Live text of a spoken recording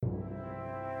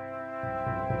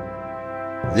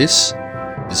This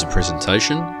is a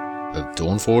presentation of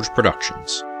Dawnforge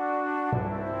Productions.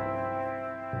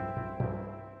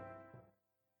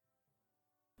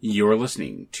 You're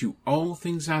listening to All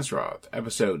Things Azeroth,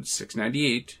 episode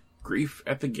 698, Grief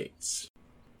at the Gates.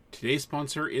 Today's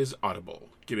sponsor is Audible.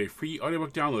 Get a free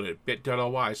audiobook download at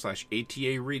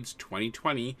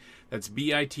bit.ly/ATAReads2020. That's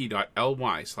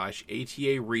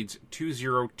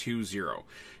bit.ly/ATAReads2020.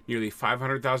 Nearly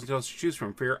 500,000 titles to choose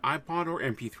from for your iPod or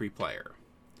MP3 player.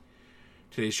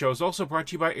 Today's show is also brought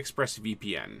to you by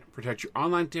ExpressVPN. Protect your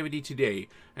online activity today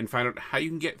and find out how you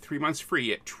can get 3 months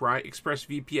free at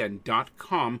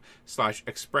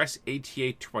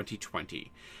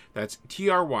tryexpressvpn.com/expressata2020. That's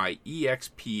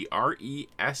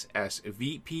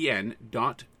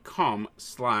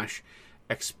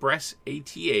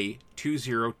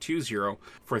tryexpressvpn.com/expressata2020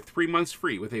 for 3 months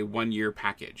free with a 1-year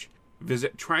package.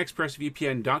 Visit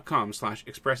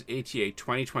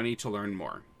tryexpressvpn.com/expressata2020 to learn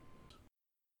more.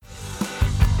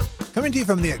 Coming to you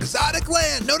from the exotic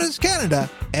land known as Canada,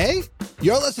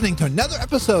 You're listening to another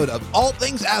episode of All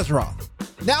Things Azeroth.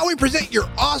 Now we present your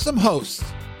awesome hosts,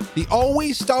 the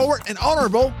always stalwart and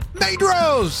honorable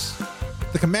Medros,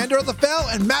 the commander of the Fel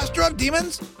and master of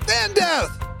demons,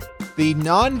 Vandeth, the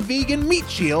non-vegan meat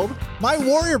shield, my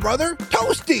warrior brother,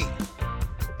 Toasty,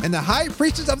 and the high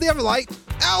priestess of the Everlight,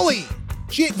 Owlie.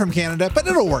 She ain't from Canada, but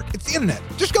it'll work. It's the internet.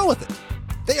 Just go with it.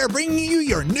 They are bringing you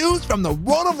your news from the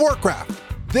world of Warcraft.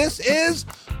 This is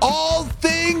All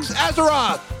Things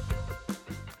Azeroth.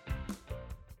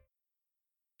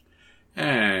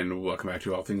 And welcome back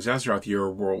to All Things Azeroth,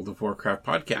 your World of Warcraft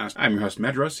podcast. I'm your host,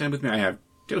 Medros, and with me I have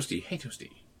Toasty. Hey, Toasty.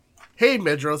 Hey,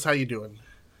 Medros, how you doing?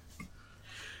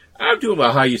 I'm doing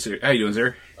well. How you doing,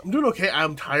 sir? I'm doing okay.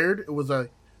 I'm tired. It was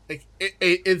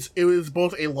it was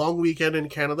both a long weekend in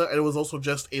Canada, and it was also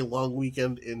just a long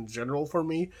weekend in general for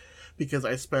me, because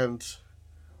I spent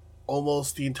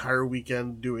almost the entire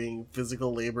weekend doing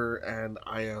physical labor, and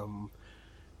I am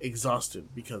exhausted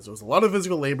because there was a lot of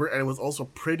physical labor, and it was also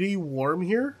pretty warm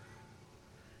here,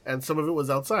 and some of it was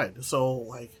outside. So,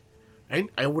 like,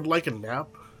 I would like a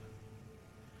nap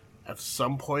at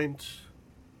some point,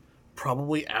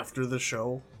 probably after the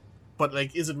show. But,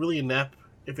 like, is it really a nap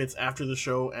if it's after the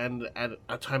show and at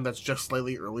a time that's just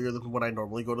slightly earlier than when I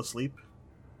normally go to sleep?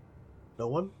 No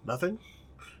one? Nothing?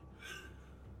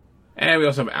 And we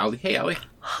also have Owlie. Hey, Owlie.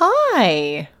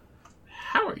 Hi.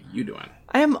 How are you doing?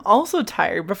 I am also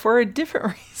tired, but for a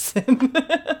different reason.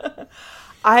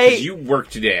 You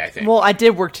worked today, I think. Well, I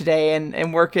did work today,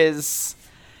 and work is...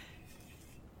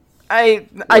 I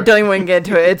don't even want to get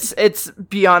into it. It's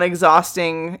beyond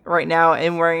exhausting right now,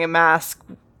 and wearing a mask,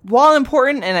 while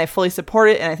important, and I fully support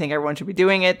it, and I think everyone should be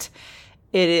doing it,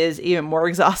 it is even more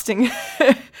exhausting.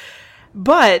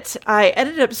 But I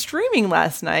ended up streaming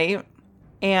last night,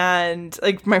 and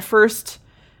like my first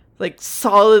like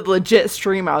solid legit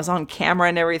stream, I was on camera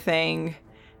and everything,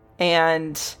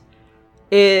 and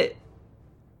it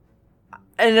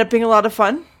ended up being a lot of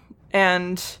fun.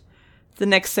 And the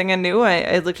next thing I knew,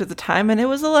 I looked at the time and it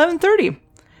was 11:30.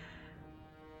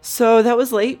 So that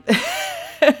was late.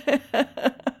 And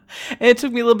it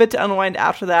took me a little bit to unwind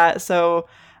after that. So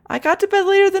I got to bed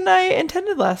later than I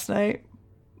intended last night.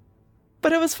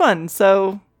 But it was fun.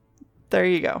 So there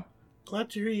you go.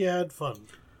 Glad to hear you had fun.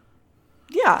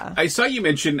 Yeah. I saw you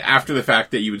mention after the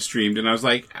fact that you had streamed, and I was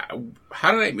like,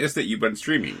 how did I miss that you'd been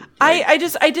streaming? Like, I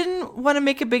didn't want to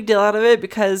make a big deal out of it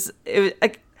because it was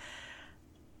like,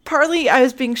 partly I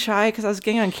was being shy because I was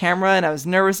getting on camera and I was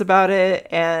nervous about it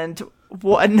and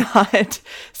whatnot.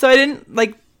 So I didn't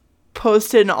like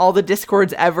post it in all the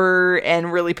Discords ever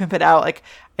and really pimp it out. Like,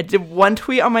 I did one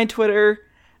tweet on my Twitter.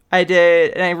 I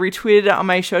did, and I retweeted it on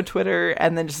my show Twitter,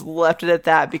 and then just left it at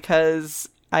that because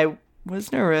I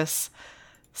was nervous.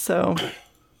 So,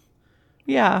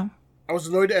 yeah. I was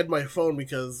annoyed to end my phone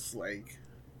because, like,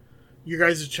 your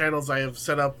guys' channels I have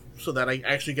set up so that I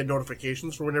actually get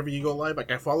notifications for whenever you go live.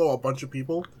 Like, I follow a bunch of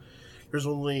people. There's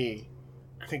only,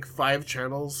 I think, 5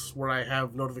 channels where I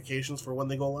have notifications for when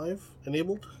they go live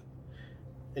enabled.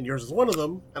 And yours is one of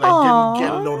them, and I didn't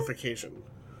get a notification.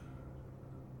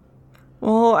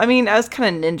 Well, I mean, I was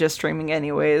kind of ninja streaming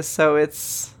anyways, so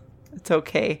it's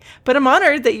okay. But I'm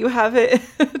honored that you have it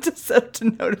to set to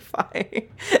notify.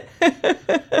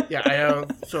 Yeah, I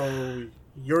have. So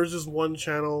yours is one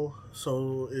channel.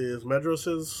 So is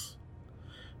Medros's.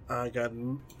 I got.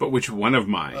 But which one of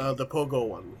mine? The Pogo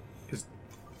one.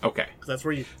 Okay. That's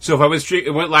where you. So if I was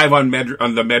it went live on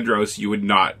the Medros, you would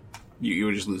not. You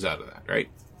would just lose out of that, right?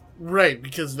 Right,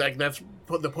 because like that's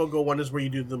the Pogo one is where you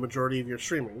do the majority of your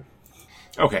streaming.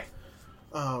 Okay.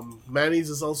 Manny's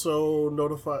is also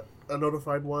a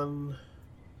notified one.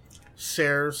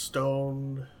 Sarah,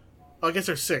 Stone. Oh, I guess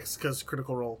there's 6 because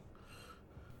Critical Role.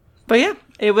 But yeah,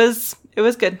 it was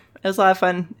good. It was a lot of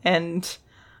fun, and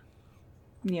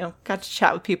got to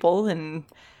chat with people and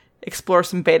explore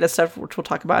some beta stuff, which we'll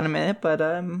talk about in a minute. But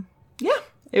yeah,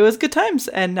 it was good times,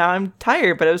 and now I'm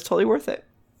tired, but it was totally worth it.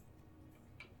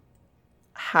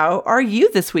 How are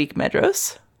you this week,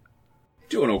 Medros?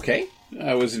 Doing okay.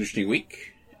 It was an interesting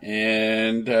week.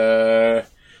 And,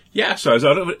 yeah, so I was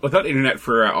without internet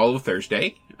for all of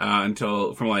Thursday, from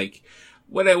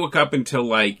when I woke up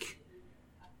until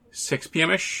 6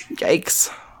 p.m.-ish.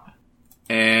 Yikes.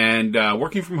 And,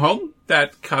 working from home,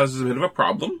 that causes a bit of a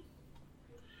problem.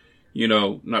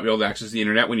 Not be able to access the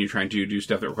internet when you're trying to do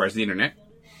stuff that requires the internet.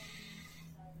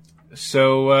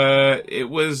 So, it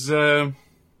was a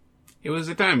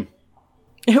time.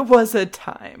 It was a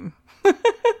time.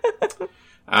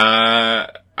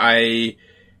 I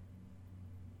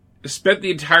spent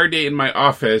the entire day in my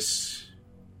office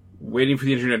waiting for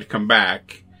the internet to come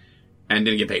back and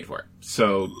didn't get paid for it.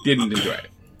 So, didn't enjoy it.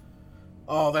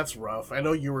 Oh, that's rough. I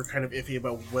know you were kind of iffy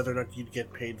about whether or not you'd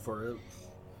get paid for it.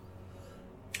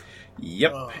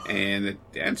 Yep, and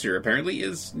the answer apparently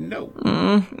is no.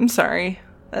 I'm sorry.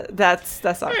 That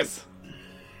sucks.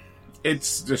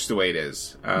 It's just the way it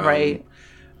is. Right.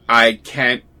 I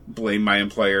can't blame my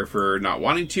employer for not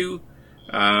wanting to,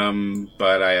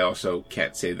 but I also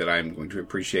can't say that I'm going to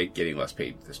appreciate getting less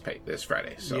paid this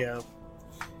Friday. So. Yeah.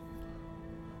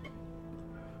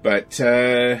 But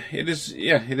it is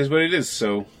what it is.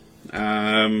 So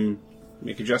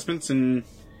make adjustments and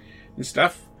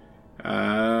stuff.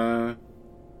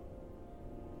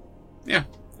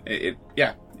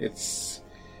 It's.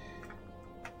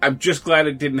 I'm just glad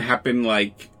it didn't happen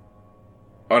on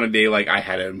a day I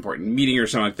had an important meeting or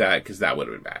something like that, because that would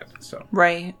have been bad. So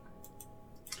Right.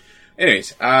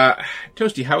 Anyways,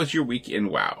 Toasty, how was your week in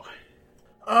WoW?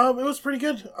 It was pretty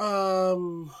good.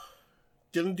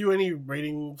 Didn't do any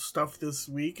rating stuff this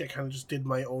week. I kind of just did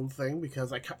my own thing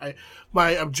because my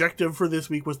objective for this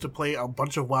week was to play a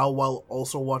bunch of WoW while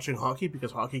also watching hockey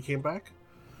because hockey came back.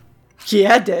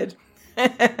 Yeah, it did.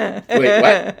 Wait,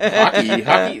 what?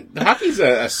 Hockey's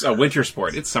a winter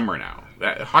sport. It's summer now.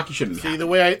 Hockey shouldn't See,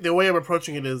 happen. the way I'm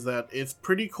approaching it is that it's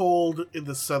pretty cold in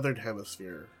the southern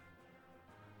hemisphere.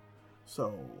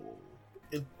 So,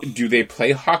 Do they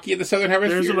play hockey in the Southern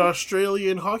Hemisphere? there's an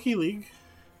Australian hockey league.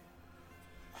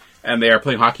 And they are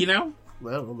playing hockey now?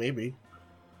 I don't know, maybe.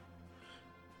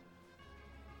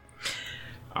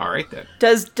 All right, then.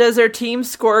 Does their team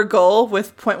score a goal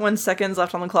with 0.1 seconds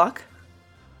left on the clock?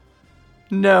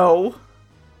 No.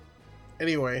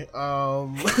 Anyway,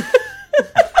 so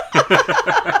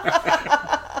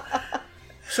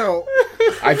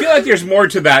I feel like there's more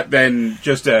to that than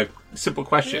just a simple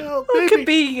question. It could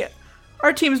be.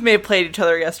 Our teams may have played each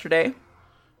other yesterday.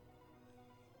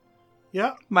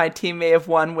 Yeah. My team may have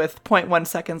won with 0.1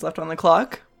 seconds left on the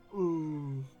clock.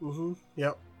 Mm-hmm.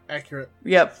 Yep. Accurate.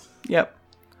 Yep.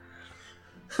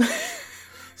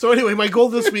 So anyway, my goal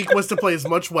this week was to play as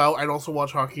much WoW and also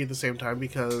watch hockey at the same time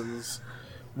because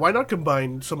why not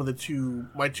combine some of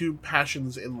my two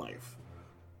passions in life?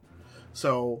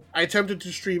 So I attempted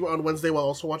to stream on Wednesday while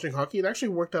also watching hockey. It actually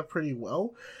worked out pretty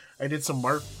well. I did some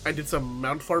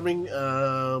mount farming.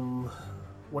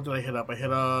 What did I hit up? I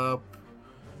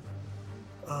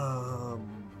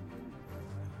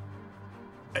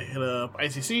hit up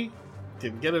ICC,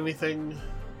 didn't get anything.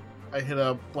 I hit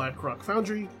up Blackrock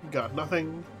Foundry, got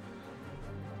nothing.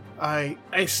 I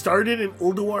started in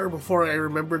Ulduar before I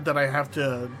remembered that I have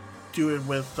to do it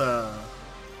with I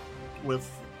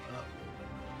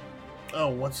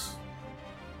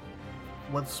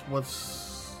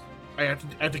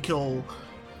have to kill.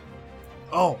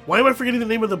 Oh, why am I forgetting the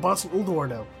name of the boss in Ulduar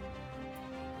now?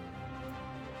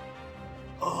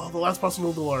 Oh, the last boss in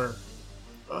Ulduar.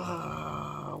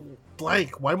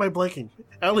 Blank. Why am I blanking?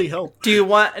 Ellie, help. Do you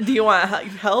want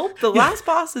help? The last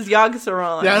boss is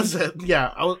Yogg-Saron. That's it.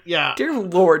 Yeah. Yeah. Dear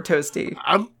Lord, Toasty.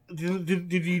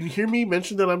 Did you hear me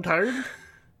mention that I'm tired?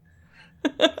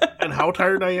 And how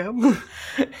tired I am?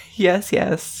 Yes.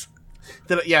 So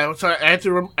I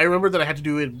remember that I had to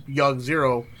do it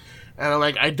Yogg-Zero, and I'm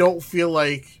like, I don't feel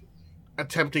like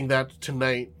attempting that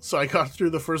tonight. So I got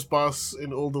through the first boss in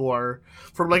Ulduar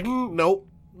from nope,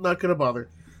 not gonna bother.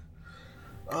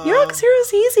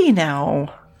 Yogg-Zero's easy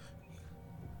now.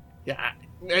 Yeah,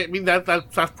 I mean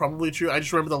that's probably true. I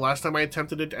just remember the last time I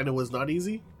attempted it and it was not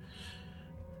easy.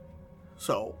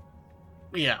 So,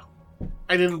 yeah,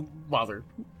 I didn't bother.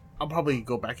 I'll probably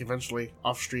go back eventually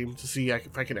off stream to see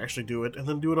if I can actually do it, and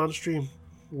then do it on stream,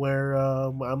 where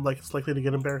I'm less likely to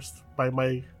get embarrassed by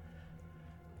my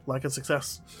lack of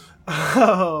success.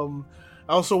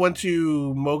 I also went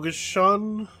to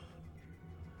Mogashan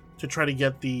to try to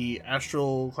get the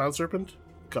Astral Cloud Serpent.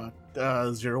 Got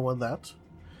 0 on that.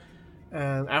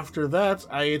 And after that,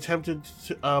 I attempted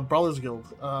Brawler's Guild.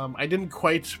 I didn't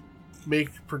quite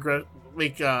make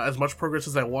as much progress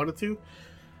as I wanted to.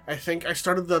 I think I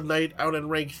started the night out at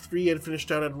rank 3 and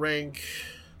finished out at rank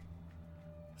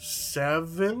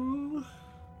 7.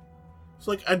 It's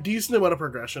like a decent amount of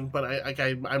progression, but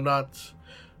I'm not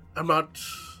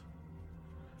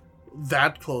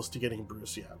that close to getting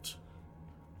Bruce yet.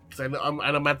 Because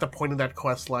I'm at the point in that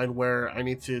quest line where I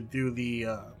need to do the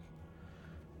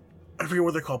I forget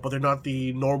what they're called, but they're not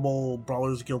the normal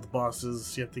Brawlers Guild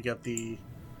bosses. You have to get the.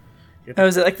 Oh,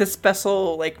 is it like the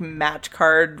special like match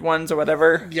card ones or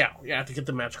whatever? Yeah, I have to get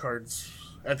the match cards.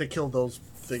 I have to kill those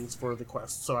things for the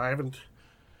quest. So I haven't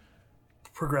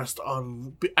progressed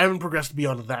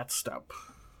beyond that step.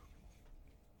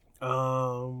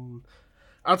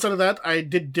 Outside of that, I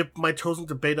did dip my toes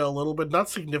into beta a little bit, not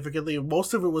significantly.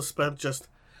 Most of it was spent just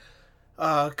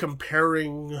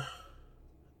comparing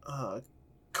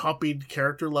copied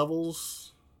character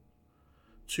levels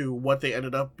to what they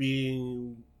ended up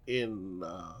being in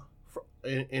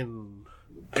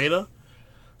beta.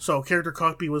 So character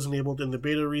copy was enabled in the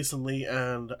beta recently,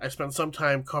 and I spent some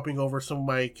time copying over some of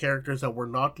my characters that were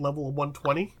not level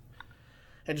 120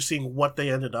 and just seeing what they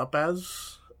ended up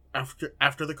as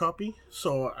after the copy.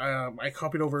 So I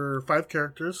copied over 5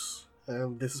 characters,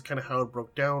 and this is kind of how it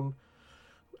broke down.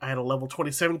 I had a level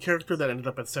 27 character that ended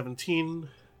up at 17,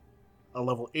 a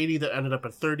level 80 that ended up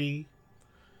at 30,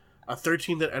 a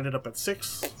 13 that ended up at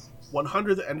 6,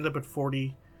 100 that ended up at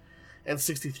 40, and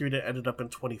 63 that ended up in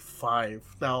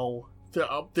 25. Now,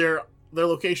 their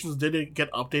locations didn't get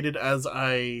updated as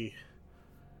I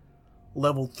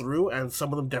leveled through, and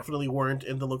some of them definitely weren't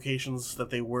in the locations that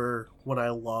they were when I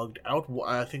logged out.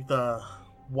 I think the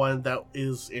one that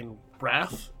is in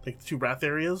Wrath, like the 2 Wrath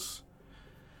areas.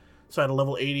 So I had a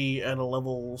level 80 and a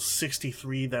level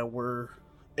 63 that were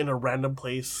in a random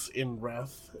place in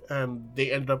Wrath, and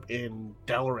they ended up in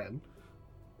Dalaran.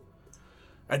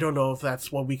 I don't know if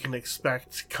that's what we can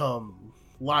expect come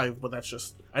live, but that's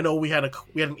just... I know we had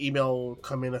an email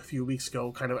come in a few weeks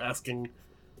ago kind of asking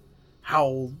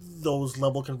how those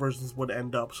level conversions would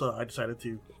end up, so I decided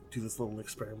to do this little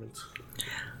experiment.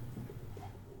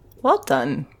 Well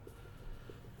done.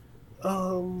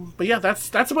 But yeah,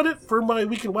 that's about it for my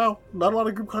week in WoW. Not a lot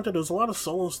of group content. There's a lot of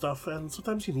solo stuff, and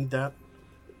sometimes you need that.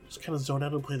 Just kind of zone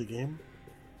out and play the game.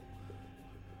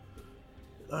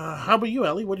 How about you,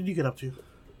 Ellie? What did you get up to?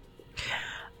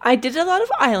 I did a lot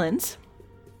of islands,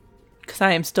 because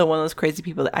I am still one of those crazy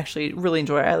people that actually really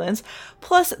enjoy islands.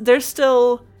 Plus, there's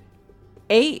still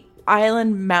 8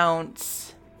 island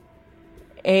mounts,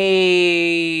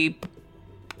 a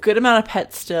good amount of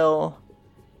pets still,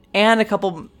 and a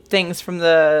couple things from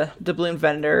the doubloon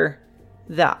vendor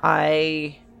that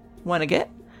I want to get.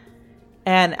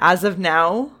 And as of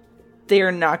now, they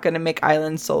are not going to make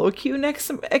Island solo queue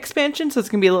next expansion, so it's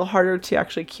going to be a little harder to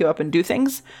actually queue up and do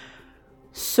things.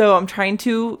 So I'm trying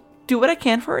to do what I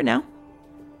can for it now.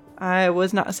 I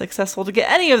was not successful to get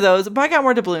any of those, but I got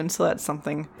more doubloons, so that's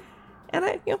something. And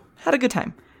I, had a good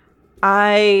time.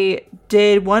 I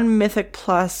did 1 Mythic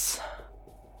Plus.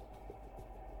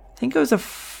 I think it was a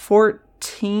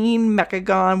 14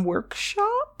 Mechagon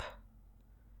workshop.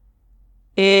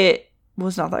 It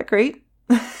was not that great.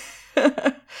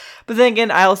 But then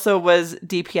again, I also was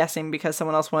DPSing because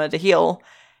someone else wanted to heal.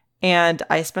 And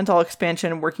I spent all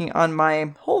expansion working on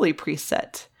my Holy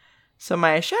preset. So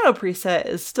my Shadow preset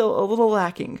is still a little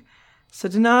lacking. So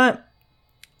did not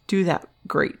do that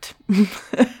great.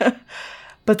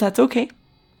 But that's okay.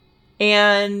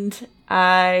 And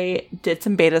I did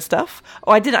some beta stuff.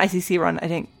 Oh, I did an ICC run. I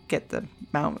didn't get the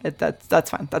mount.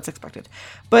 That's fine. That's expected.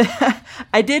 But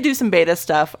I did do some beta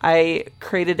stuff. I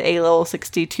created a level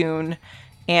 60 tune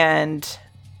and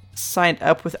signed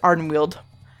up with Ardenweald.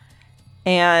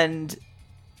 And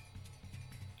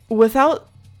without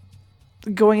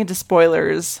going into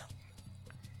spoilers,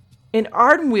 in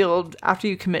Ardenweald, after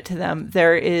you commit to them,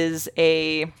 there is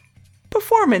a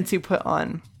performance you put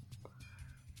on.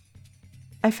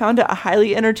 I found it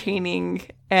highly entertaining,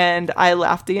 and I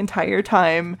laughed the entire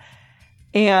time,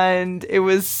 and it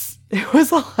was a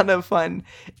lot of fun.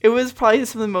 It was probably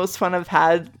some of the most fun I've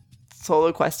had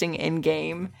solo questing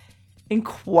in-game in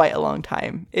quite a long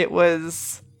time.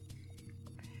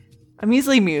 I'm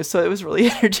easily amused, so it was really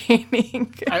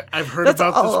entertaining. I've heard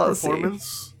about this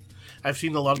performance. I've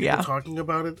seen a lot of people talking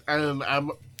about it, and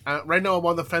right now I'm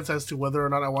on the fence as to whether or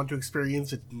not I want to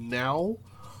experience it now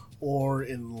or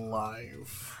in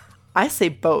live. I say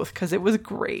both, because it was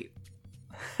great.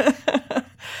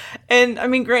 And I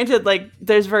mean, granted, like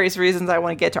there's various reasons I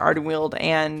want to get to Ardenweald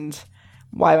and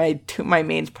why my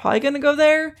main's probably going to go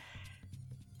there.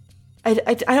 I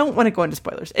don't want to go into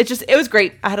spoilers. It was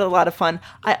great. I had a lot of fun.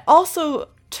 I also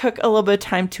took a little bit of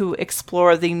time to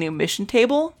explore the new mission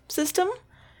table system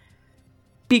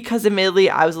because admittedly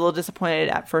I was a little disappointed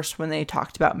at first when they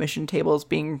talked about mission tables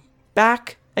being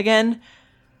back again.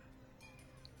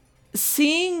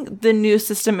 Seeing the new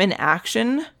system in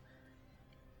action,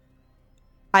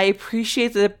 I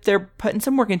appreciate that they're putting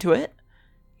some work into it.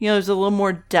 You know, there's a little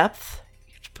more depth.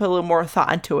 You have to put a little more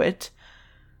thought into it.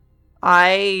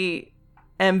 I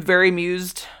am very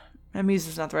amused. Amused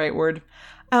is not the right word.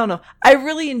 I don't know. I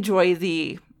really enjoy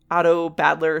the auto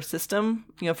battler system.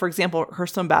 You know, for example,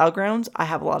 Hearthstone Battlegrounds, I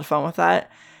have a lot of fun with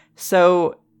that.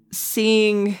 So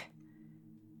seeing,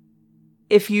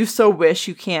 if you so wish,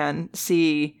 you can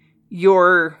see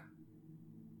your,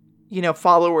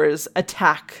 followers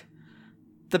attack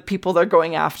the people they're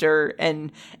going after,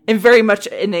 and very much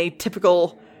in a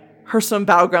typical Hearthstone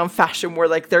Battleground fashion where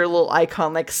like their little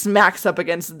icon like smacks up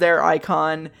against their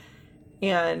icon,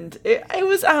 and it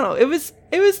was, I don't know, it was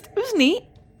neat.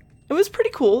 It was pretty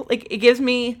cool. Like it gives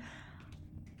me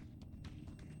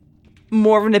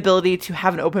more of an ability to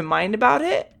have an open mind about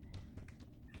it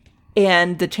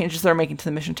and the changes they're making to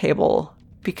the mission table,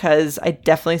 because I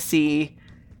definitely see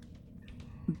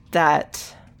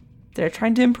that they're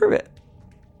trying to improve it.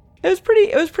 It was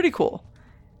pretty cool.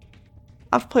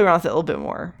 I'll have to play around with it a little bit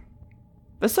more.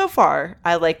 But so far,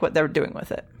 I like what they're doing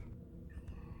with it.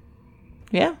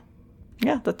 Yeah,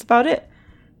 that's about it.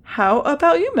 How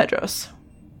about you, Medros?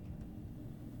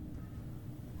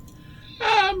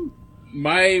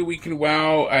 My week in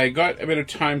WoW, I got a bit of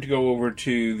time to go over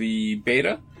to the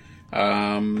beta.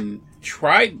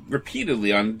 Tried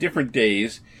repeatedly on different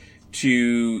days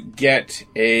to get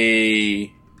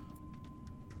a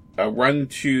run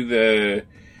to the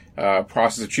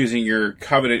process of choosing your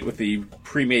covenant with the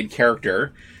pre-made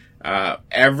character.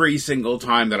 Every single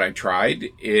time that I tried,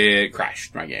 it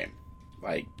crashed my game.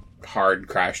 Like, hard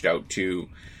crashed out to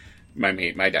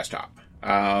my desktop.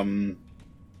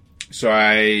 So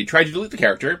I tried to delete the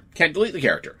character. Can't delete the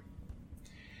character.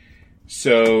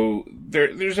 So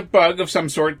there's a bug of some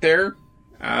sort there.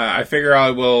 I figure I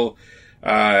will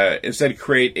instead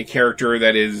create a character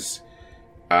that is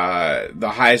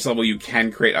the highest level you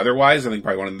can create otherwise. I think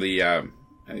probably one of the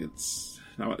it's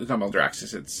not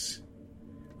Maldraxxus, it's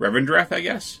Revendreth, I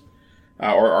guess,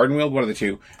 or Ardenweald, one of the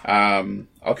two.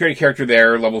 I'll create a character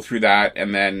there, level through that,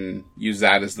 and then use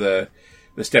that as the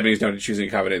stepping stone to choosing a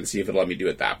covenant and see if it'll let me do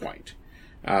it at that point.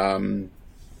 And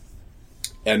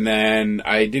then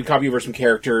I did copy over some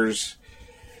characters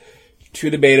to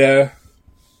the beta.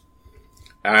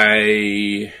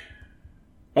 I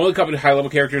only copied high-level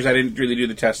characters. I didn't really do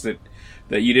the test that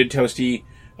you did, Toasty,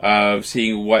 of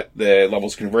seeing what the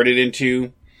levels converted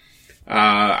into.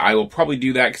 I will probably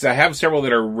do that because I have several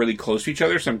that are really close to each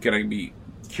other, so I'm going to be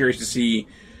curious to see,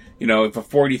 if a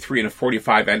 43 and a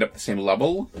 45 end up the same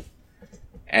level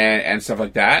and stuff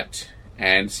like that,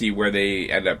 and see where they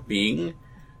end up being.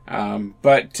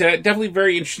 But definitely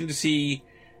very interesting to see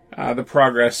the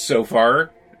progress so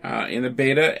far in the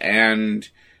beta, and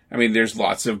I mean, there's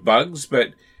lots of bugs,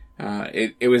 but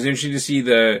it was interesting to see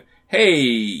hey,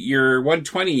 you're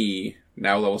 120,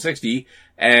 now level 60,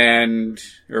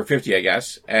 or 50, I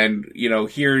guess, and,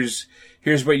 here's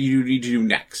what you need to do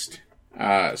next.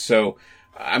 So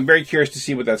I'm very curious to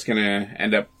see what that's going to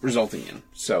end up resulting in.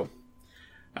 So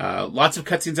lots of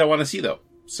cutscenes I want to see, though.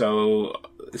 So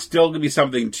it's still going to be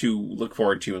something to look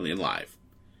forward to in live.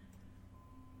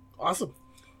 Awesome.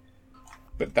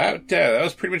 But that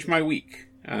was pretty much my week.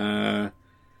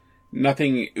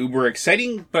 Nothing uber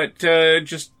exciting, but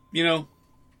just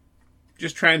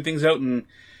trying things out and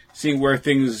seeing where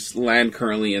things land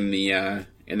currently in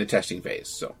the testing phase.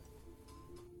 So,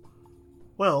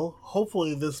 well,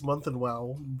 hopefully this month in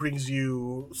WoW brings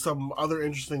you some other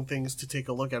interesting things to take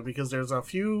a look at, because there's a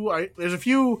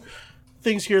few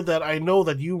things here that I know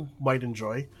that you might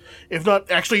enjoy, if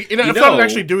not actually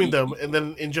doing them, and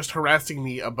then in just harassing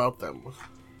me about them.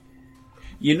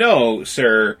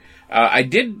 Sir, I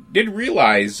did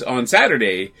realize on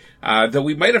Saturday that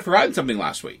we might have forgotten something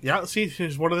last week. Yeah, see,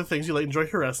 here's one of the things you enjoy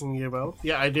harassing me about.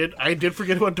 Yeah, I did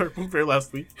forget about Darkmoon Faire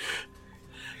last week.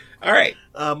 All right.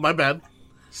 My bad.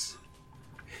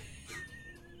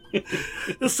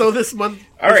 So this month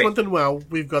in WoW,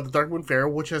 we've got the Darkmoon Faire,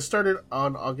 which has started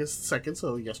on August 2nd,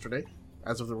 so yesterday,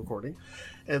 as of the recording.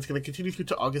 And it's going to continue through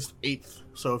to August 8th.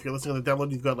 So if you're listening to the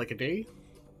download, you've got like a day,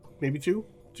 maybe two,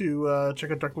 to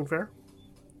check out Darkmoon Faire.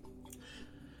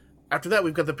 After that,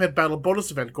 we've got the Pet Battle bonus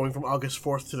event going from August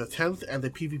 4th to the 10th, and the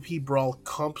PvP Brawl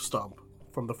Comp Stomp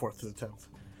from the 4th to the 10th.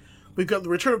 We've got the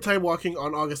Return of Time Walking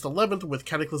on August 11th with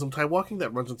Cataclysm Time Walking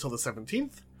that runs until the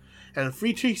 17th, and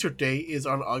Free T-shirt Day is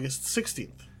on August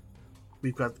 16th.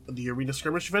 We've got the Arena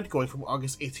Skirmish event going from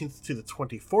August 18th to the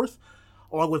 24th,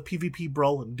 along with PvP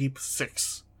Brawl Deep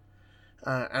 6.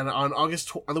 And on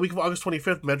the week of August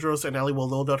 25th, Medros and Ali will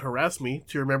no doubt harass me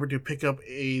to remember to pick up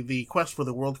the quest for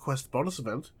the World Quest bonus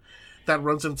event. That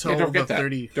runs until Don't forget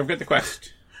the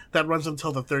quest. That runs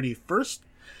until the 31st.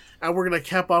 And we're going to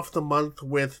cap off the month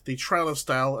with the Trial of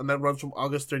Style, and that runs from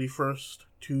August 31st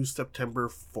to September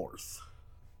 4th.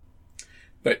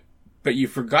 But you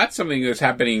forgot something that's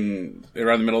happening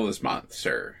around the middle of this month,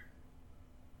 sir.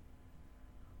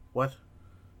 What?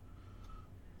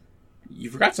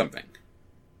 You forgot something.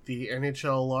 The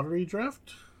NHL lottery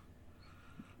draft?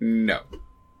 No.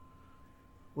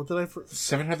 What did I...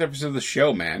 700th episode of the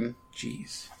show, man.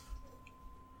 Jeez.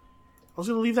 I was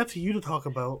going to leave that to you to talk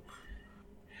about.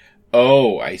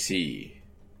 Oh, I see.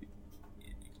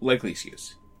 Likely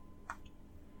excuse.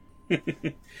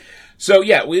 So,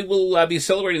 yeah, we will be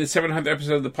celebrating the 700th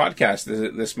episode of the podcast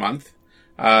this month.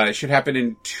 It should happen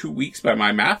in 2 weeks by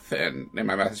my math, and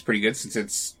my math is pretty good since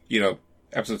it's,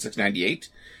 episode 698.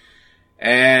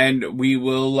 And we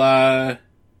will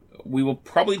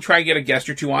probably try and get a guest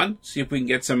or two on, see if we can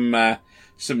get some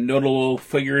notable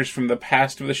figures from the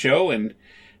past of the show, and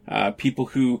people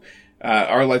who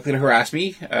are likely to harass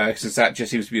me, since that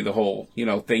just seems to be the whole,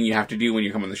 thing you have to do when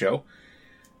you come on the show.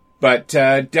 But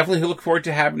definitely look forward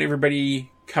to having everybody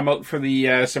come out for the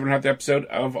 700th episode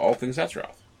of All Things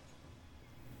Azeroth.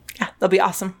 Yeah, that'll be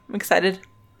awesome. I'm excited.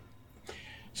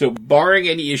 So, barring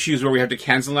any issues where we have to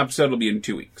cancel an episode, it'll be in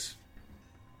 2 weeks.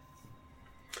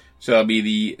 So, that'll be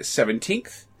the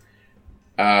 17th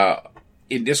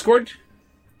in Discord.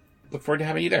 Look forward to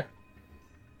having you there.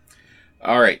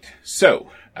 All right.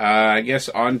 So, I guess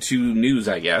on to news,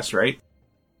 right?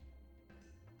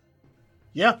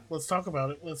 Yeah, let's talk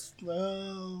about it. This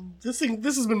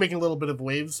has been making a little bit of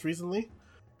waves recently.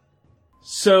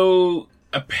 So,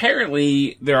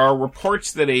 apparently, there are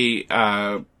reports that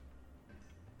a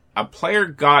player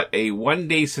got a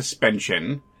 1-day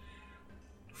suspension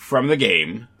from the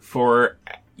game for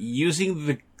using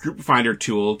the Group Finder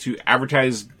tool to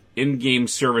advertise in-game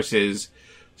services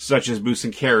such as boosts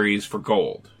and carries for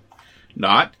gold.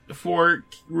 Not for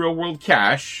real-world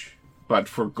cash, but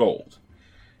for gold.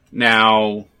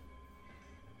 Now,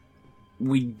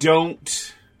 we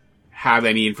don't have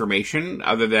any information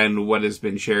other than what has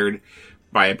been shared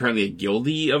by apparently a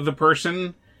guildie of the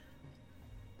person.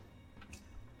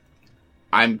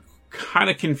 I'm kind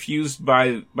of confused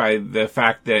by the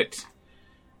fact that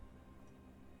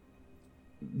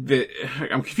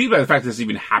I'm confused by the fact that this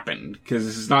even happened, because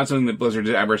this is not something that Blizzard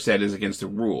has ever said is against the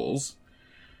rules.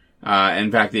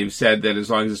 In fact, they've said that as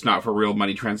long as it's not for real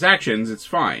money transactions, it's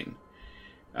fine.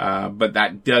 But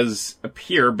that does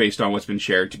appear, based on what's been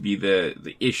shared, to be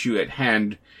the issue at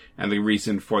hand and the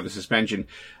reason for the suspension.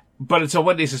 But it's a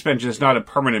 1-day suspension, it's not a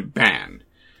permanent ban.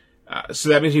 So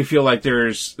that makes me feel like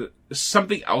there's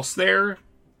something else there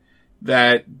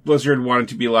that Blizzard wanted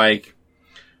to be like,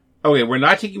 okay, we're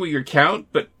not taking away your account,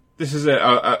 but this is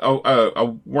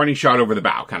a warning shot over the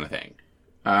bow kind of thing.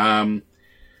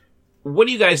 What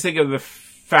do you guys think of the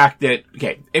fact that,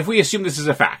 okay, if we assume this is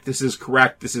a fact, this is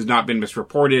correct, this has not been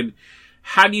misreported,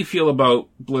 how do you feel about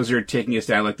Blizzard taking a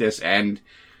stand like this, and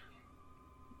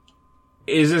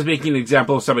is this making an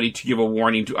example of somebody to give a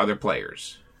warning to other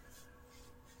players?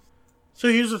 So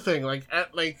here's the thing,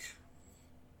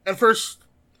 at first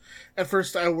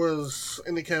I was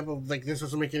in the camp of, this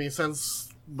doesn't make any sense,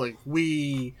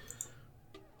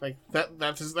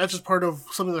 that's just part of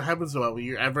something that happens about when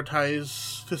you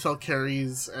advertise to sell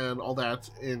carries and all that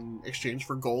in exchange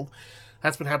for gold.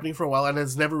 That's been happening for a while and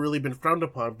has never really been frowned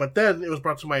upon. But then it was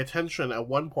brought to my attention at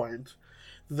one point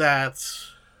that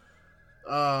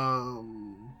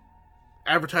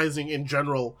advertising in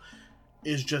general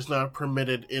is just not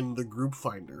permitted in the Group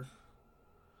Finder.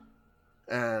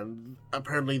 And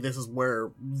apparently this is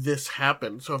where this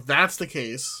happened. So if that's the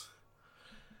case,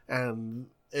 and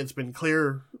it's been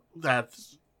clear that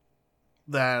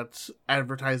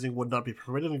advertising would not be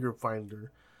permitted in Group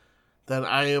Finder, then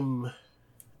I am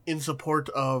in support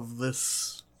of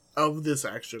this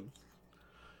action.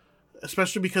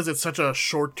 Especially because it's such a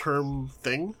short-term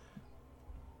thing.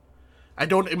 I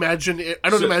don't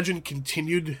imagine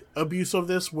continued abuse of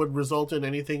this would result in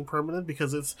anything permanent,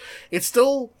 because it's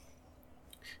still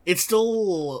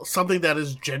something that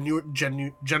is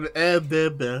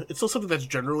it's still something that's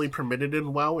generally permitted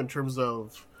in WoW in terms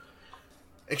of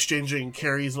exchanging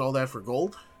carries and all that for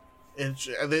gold.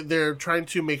 They're trying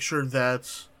to make sure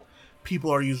that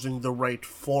people are using the right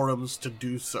forums to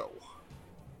do so.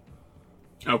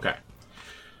 Okay.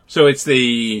 So it's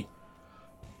the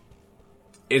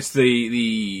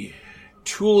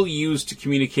tool used to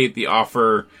communicate the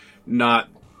offer, not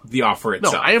the offer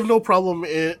itself. No, I have no problem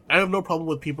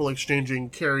with people exchanging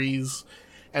carries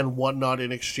and whatnot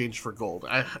in exchange for gold.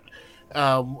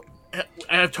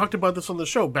 I've talked about this on the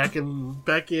show back in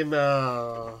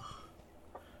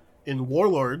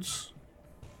Warlords.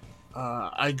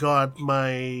 I got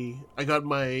my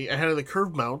ahead of the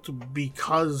curve mount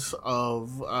because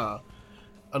of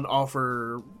an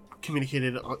offer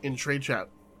communicated in trade chat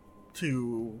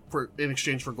in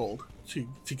exchange for gold to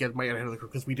get my ahead of the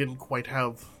curve, because we didn't quite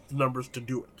have the numbers to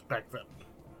do it back then.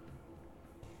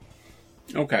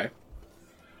 Okay.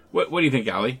 What do you think,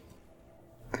 Allie?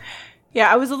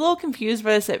 Yeah, I was a little confused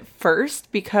by this at first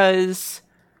because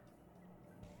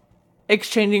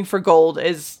exchanging for gold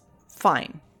is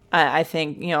fine. I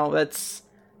think, that's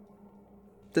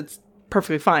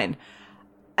perfectly fine.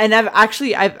 And I've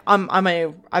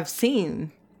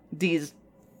seen these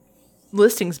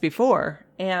listings before,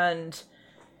 and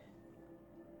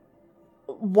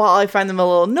while I find them a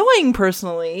little annoying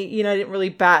personally, I didn't really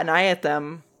bat an eye at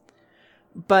them.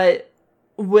 But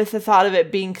with the thought of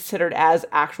it being considered as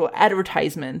actual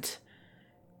advertisement,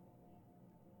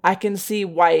 I can see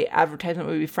why advertisement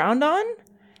would be frowned on.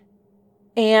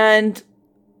 And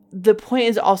the point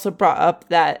is also brought up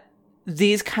that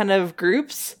these kind of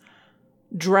groups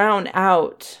drown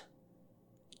out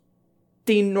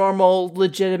the normal,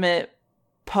 legitimate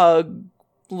pug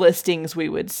listings we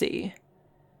would see.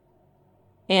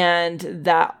 And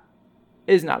that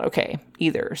is not okay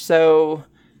either. So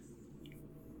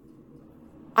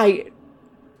I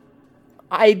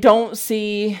don't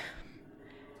see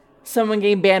someone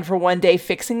getting banned for one day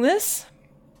fixing this.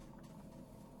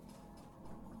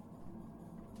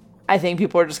 I think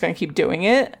people are just going to keep doing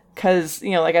it because,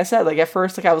 like I said, at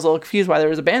first, I was a little confused why there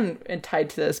was a ban tied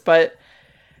to this, but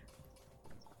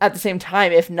at the same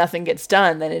time, if nothing gets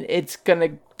done, then it's going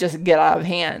to just get out of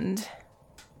hand.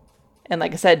 And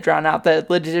like I said, drown out the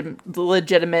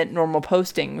legitimate normal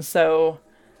postings. So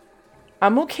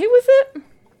I'm okay with it.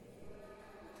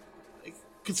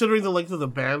 Considering the length of the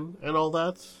ban and all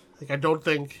that, I don't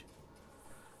think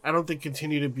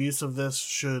continued abuse of this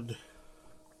should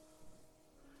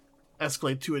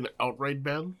escalate to an outright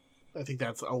ban. I think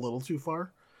that's a little too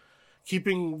far.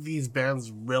 Keeping these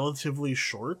bans relatively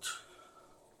short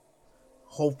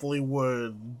hopefully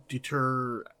would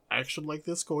deter action like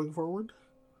this going forward.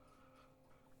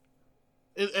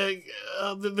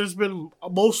 There's been a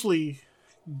mostly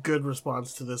good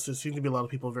response to this. There seem to be a lot of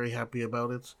people very happy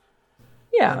about it.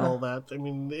 Yeah, and all that. I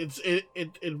mean,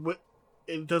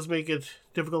 it does make it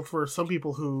difficult for some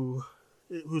people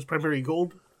whose primary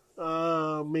gold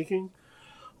making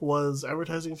was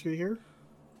advertising through here,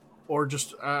 or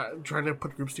just trying to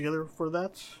put groups together for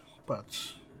that.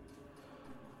 But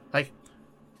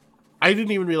I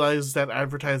didn't even realize that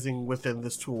advertising within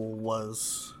this tool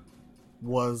was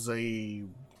a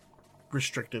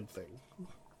restricted thing.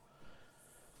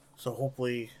 So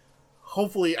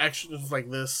hopefully actions like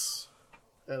this,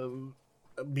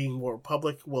 being more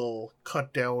public, will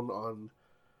cut down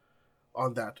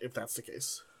on that, if that's the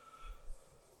case.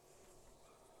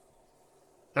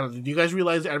 Now, did you guys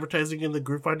realize advertising in the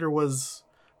Group Finder was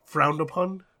frowned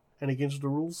upon and against the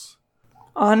rules?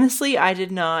 Honestly, I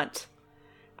did not.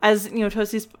 As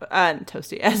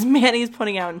as Manny's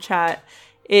pointing out in chat,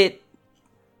 it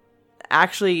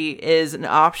actually is an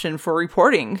option for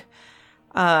reporting.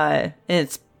 And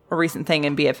it's a recent thing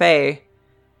in BFA.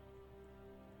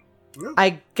 Yeah.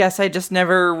 I guess I just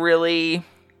never really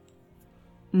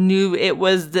knew it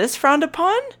was this frowned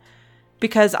upon,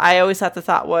 because I always thought the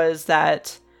thought was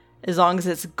that as long as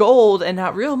it's gold and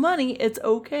not real money, it's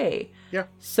okay. Yeah.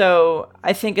 So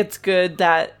I think it's good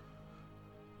that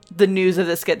the news of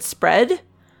this gets spread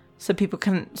so people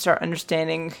can start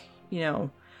understanding,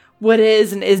 what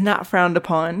is and is not frowned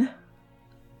upon.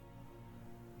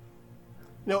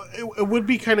 It would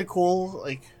be kind of cool,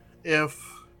 if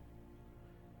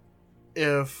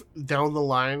down the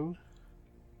line,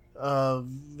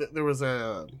 there was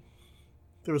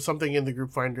something in the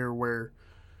Group Finder where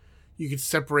you could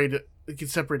separate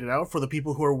it out for the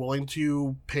people who are willing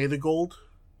to pay the gold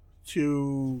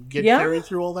to get carried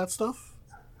through all that stuff.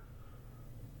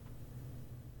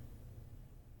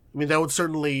 I mean, that would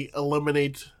certainly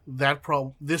eliminate that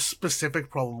problem, this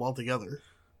specific problem altogether.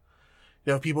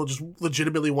 If people just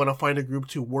legitimately want to find a group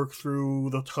to work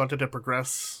through the content and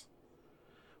progress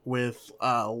with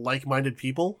like-minded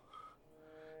people,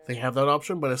 they have that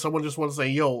option. But if someone just wants to say,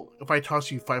 yo, if I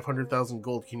toss you 500,000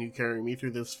 gold, can you carry me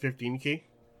through this 15k?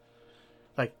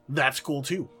 Like, that's cool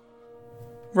too.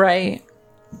 Right.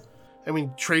 I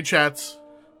mean, trade chats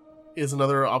is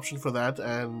another option for that,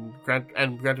 and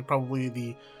granted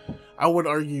probably I would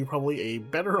argue probably a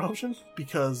better option,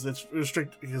 because it's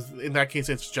restricted, because in that case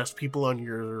it's just people on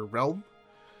your realm,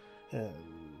 and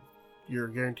you're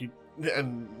guaranteed,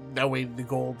 and that way the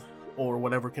gold or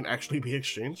whatever can actually be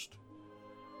exchanged,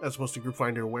 as opposed to Group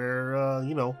Finder, where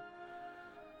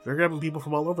they're grabbing people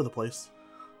from all over the place.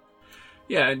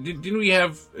 Yeah, didn't we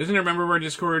have... Isn't there a member of our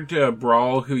Discord,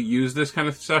 Brawl, who used this kind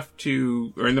of stuff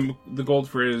to earn the gold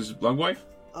for his lung wife?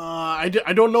 I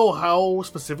don't know how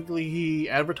specifically he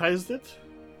advertised it.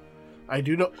 I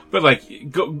do know... But, like,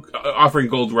 offering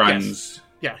gold runs... Yes.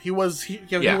 Yeah, he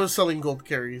was selling gold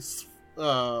carries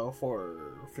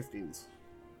for 15s.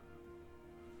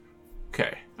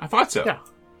 Okay, I thought so. Yeah.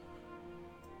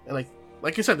 And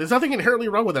like I said, there's nothing inherently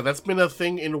wrong with that. That's been a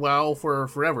thing in WoW for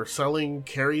forever, selling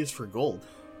carries for gold.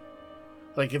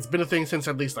 Like, it's been a thing since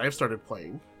at least I've started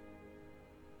playing.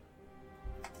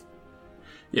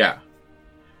 Yeah.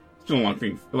 It's been a long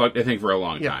thing, I think, for a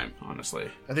long time, honestly.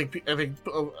 I think,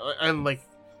 and like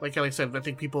I said, I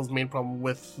think people's main problem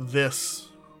with this,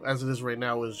 as it is right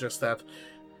now, is just that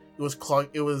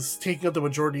it was taking up the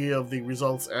majority of the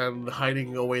results and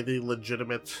hiding away the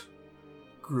legitimate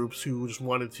groups who just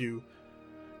wanted to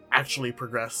actually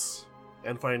progress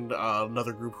and find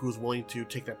another group who's willing to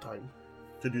take that time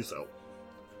to do so.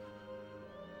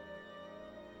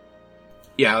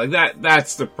 Yeah, like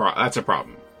that's a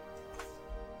problem.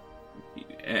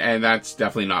 And that's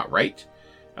definitely not right.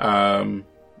 And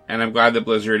I'm glad that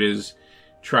Blizzard is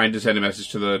trying to send a message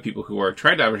to the people who are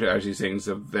trying to advertise these things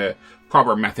of the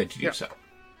proper method to do so.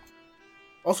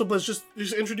 Also, Blizz,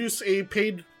 just introduce a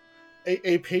paid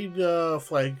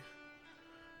flag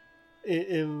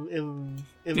in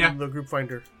the Group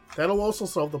Finder. That'll also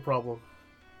solve the problem.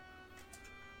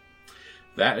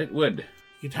 That it would.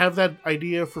 You'd have that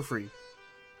idea for free.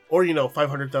 Or,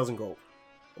 500,000 gold.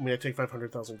 I mean, I take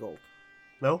 500,000 gold.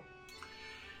 No?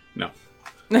 No.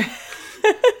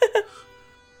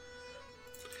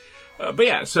 But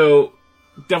yeah, so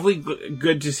definitely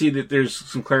good to see that there's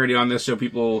some clarity on this, so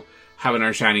people have an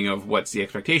understanding of what's the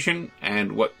expectation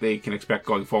and what they can expect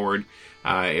going forward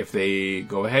if they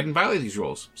go ahead and violate these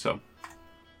rules. So,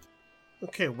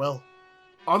 okay, well,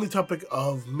 on the topic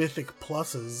of Mythic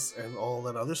Pluses and all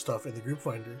that other stuff in the Group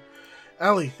Finder,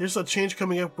 Ali, there's a change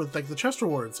coming up with the chest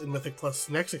rewards in Mythic Plus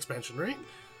next expansion, right?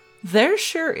 There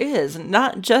sure is.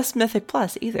 Not just Mythic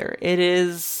Plus either. It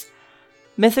is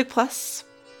Mythic Plus,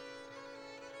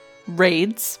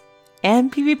 raids,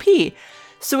 and PvP.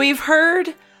 So we've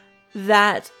heard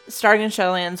that starting in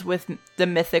Shadowlands with the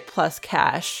Mythic Plus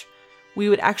cache, we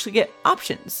would actually get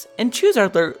options and choose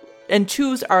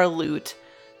our loot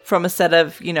from a set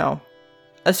of,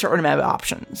 a certain amount of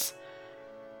options.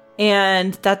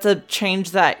 And that's a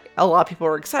change that a lot of people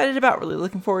are excited about, really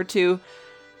looking forward to.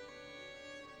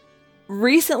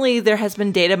 Recently, there has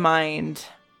been data mined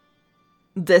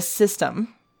this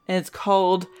system, and it's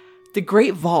called the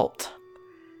Great Vault.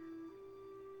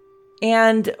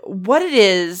 And what it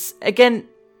is, again,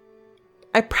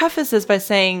 I preface this by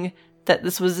saying that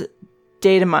this was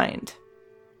data mined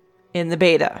in the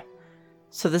beta.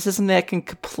 So this is something that can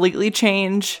completely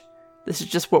change. This is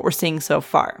just what we're seeing so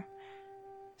far.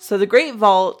 So the Great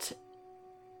Vault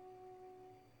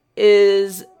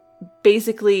is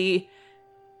basically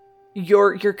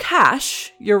your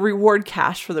cache, your reward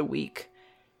cache for the week,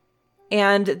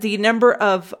 and the number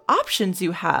of options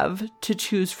you have to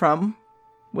choose from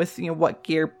with, what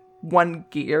one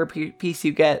gear piece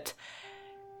you get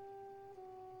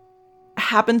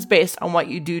happens based on what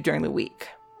you do during the week.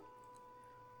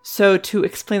 So to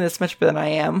explain this much better than I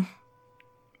am,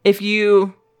 if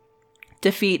you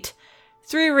defeat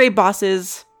 3 raid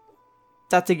bosses,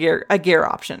 that's a gear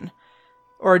option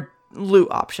or loot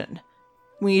option.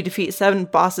 When you defeat 7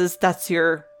 bosses, that's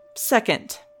your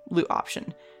second loot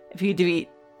option. If you defeat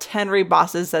 10 raid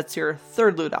bosses, that's your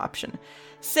third loot option.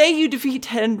 Say you defeat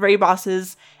 10 raid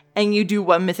bosses and you do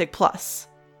 1 Mythic Plus.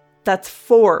 That's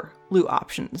 4 loot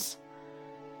options.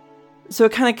 So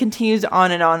it kind of continues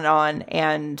on and on and on.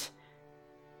 And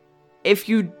if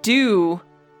you do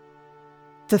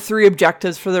the 3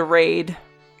 objectives for the raid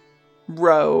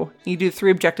row, you do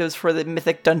 3 objectives for the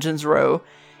Mythic Dungeons row,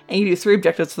 and you do 3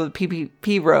 objectives for the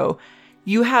PvP row,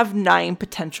 you have 9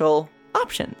 potential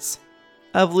options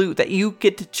of loot that you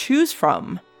get to choose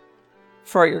from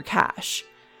for your cache.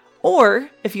 Or,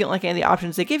 if you don't like any of the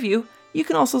options they give you, you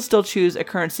can also still choose a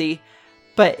currency,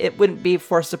 but it wouldn't be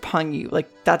forced upon you.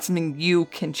 That's something you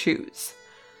can choose.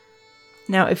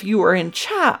 Now, if you are in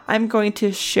chat, I'm going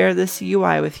to share this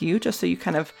UI with you just so you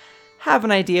kind of have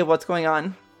an idea of what's going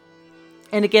on.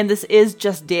 And again, this is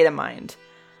just data mined.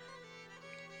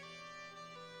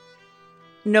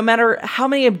 No matter how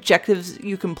many objectives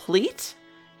you complete,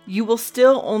 you will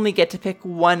still only get to pick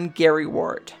one gear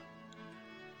reward.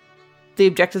 The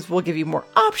objectives will give you more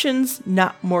options,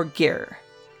 not more gear.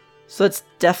 So it's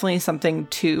definitely something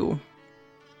to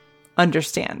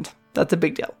understand. That's a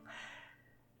big deal.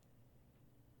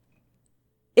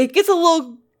 It gets a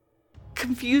little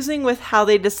confusing with how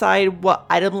they decide what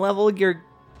item level your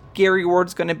gear reward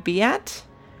is going to be at.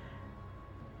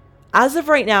 As of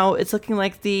right now, it's looking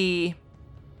like the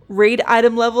raid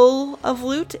item level of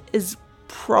loot is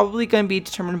probably going to be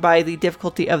determined by the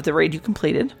difficulty of the raid you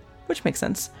completed, which makes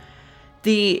sense.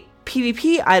 The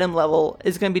PvP item level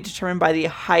is going to be determined by the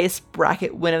highest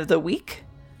bracket win of the week,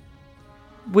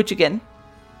 which again,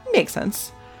 makes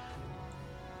sense.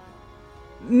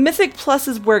 Mythic Plus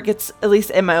is where it gets, at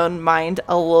least in my own mind,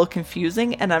 a little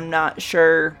confusing, and I'm not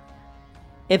sure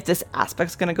if this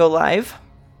aspect's going to go live.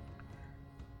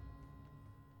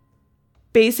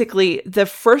 Basically, the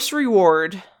first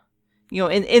reward,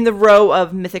 in the row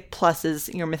of Mythic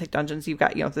Pluses, Mythic Dungeons, you've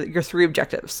got, your 3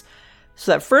 objectives.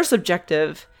 So that first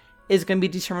objective is going to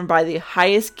be determined by the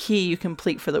highest key you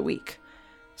complete for the week.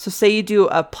 So say you do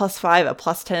a +5, a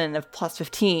 +10, and a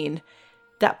 +15.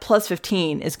 That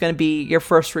 +15 is going to be your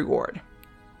first reward.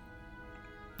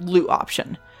 Loot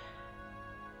option.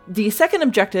 The second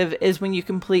objective is when you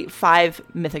complete 5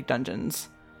 Mythic Dungeons.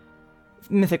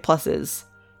 Mythic Pluses.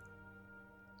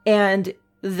 And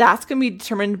that's going to be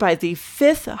determined by the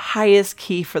 5th highest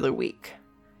key for the week.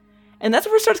 And that's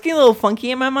where it starts getting a little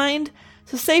funky in my mind.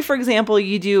 So say, for example,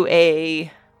 you do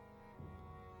a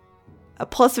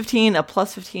 +15, a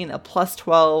 +15, a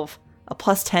 +12, a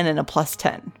 +10, and a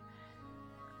 +10.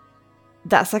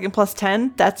 That second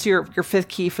 +10, that's your 5th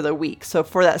key for the week. So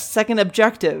for that second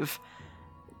objective,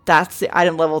 that's the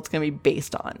item level it's going to be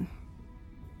based on.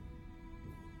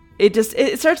 It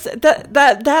starts,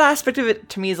 that aspect of it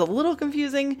to me is a little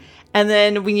confusing. And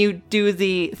then when you do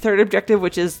the third objective,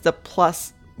 which is the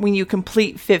when you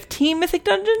complete 15 Mythic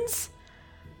Dungeons,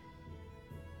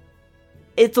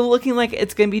 it's looking like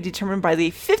it's going to be determined by the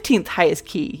 15th highest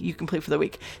key you complete for the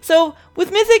week. So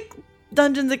with Mythic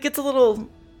Dungeons, it gets a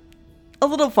little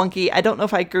funky. I don't know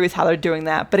if I agree with how they're doing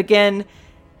that. But again,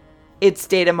 it's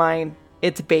data mine.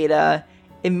 It's beta.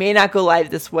 It may not go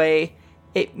live this way.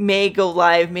 It may go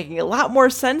live making a lot more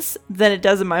sense than it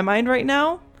does in my mind right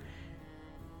now.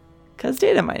 Because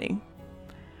data mining.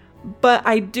 But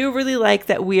I do really like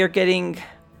that we are getting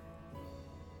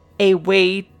a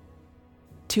way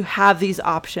to have these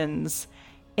options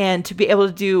and to be able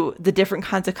to do the different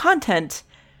kinds of content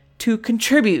to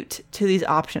contribute to these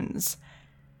options.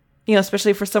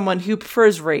 Especially for someone who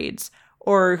prefers raids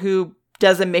or who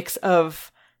does a mix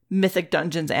of Mythic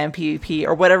Dungeons and PvP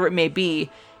or whatever it may be.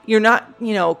 You're not,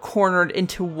 cornered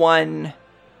into one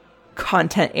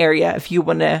content area if you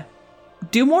want to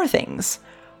do more things.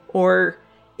 Or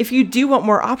if you do want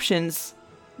more options,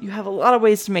 you have a lot of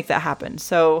ways to make that happen.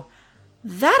 So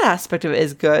that aspect of it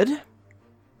is good.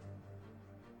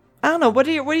 I don't know. What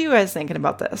are you guys thinking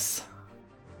about this?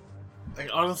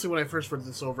 Honestly, when I first read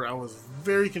this over, I was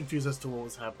very confused as to what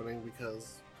was happening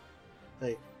because,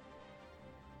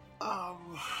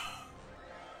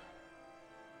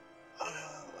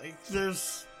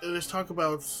 there's talk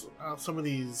about some of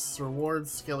these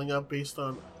rewards scaling up based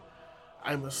on,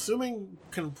 I'm assuming,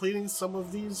 completing some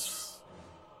of these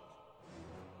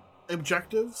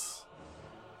objectives.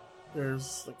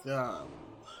 There's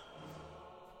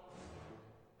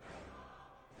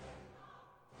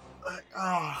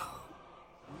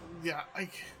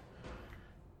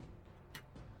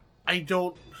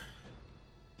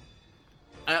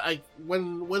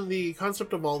when the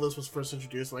concept of all this was first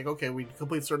introduced, okay, we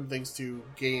complete certain things to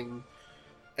gain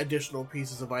additional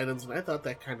pieces of items, and I thought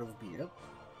that kind of would be it.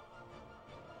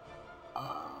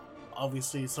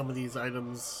 Obviously, some of these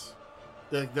items,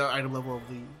 the item level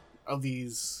of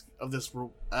this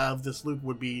loot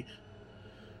would be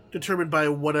determined by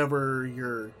whatever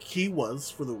your key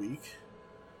was for the week,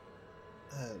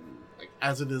 and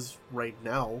as it is right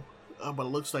now. But it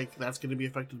looks like that's going to be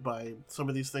affected by some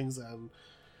of these things, and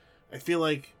I feel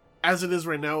like, as it is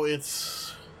right now,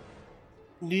 it's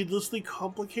needlessly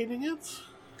complicating it.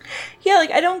 Yeah,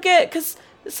 I don't get, because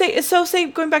say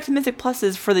going back to Mythic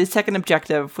Pluses for the second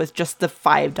objective with just the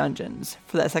 5 dungeons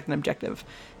for that second objective,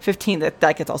 15,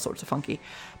 that gets all sorts of funky.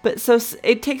 But so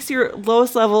it takes your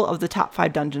lowest level of the top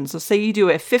 5 dungeons. So say you do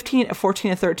a 15, a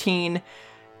 14, a 13,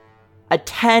 a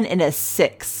 10, and a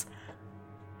 6.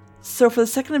 So for the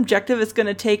second objective, it's going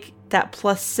to take that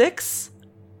 +6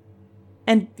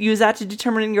 and use that to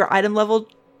determine your item level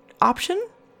option?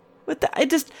 With that,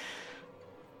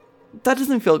 that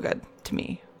doesn't feel good to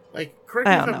me. Like, correct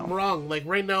me I if don't I'm know. wrong. Like,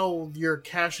 right now, your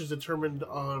cash is determined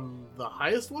on the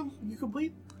highest one you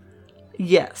complete.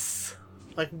 Yes.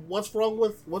 Like, what's wrong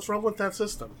with that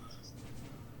system?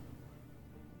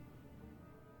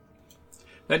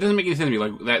 That doesn't make any sense to me.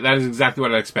 Like that is exactly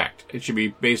what I'd expect. It should be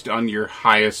based on your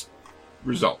highest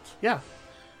result. Yeah.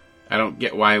 I don't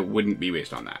get why it wouldn't be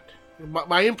based on that.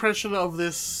 My impression of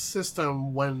this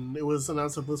system when it was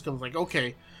announced at BlizzCon was like,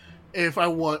 okay, if I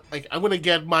want, like, I'm going to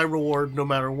get my reward no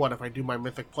matter what if I do my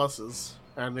Mythic Pluses,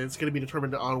 and it's going to be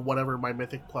determined on whatever my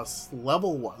Mythic Plus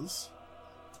level was.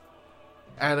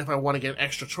 And if I want to get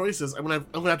extra choices, I'm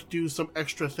gonna have to do some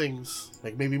extra things,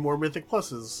 like maybe more Mythic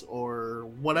Pluses or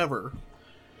whatever,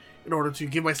 in order to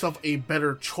give myself a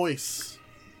better choice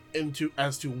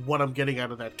as to what I'm getting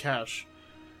out of that cash.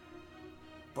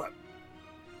 But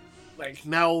like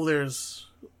now, there's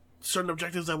certain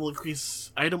objectives that will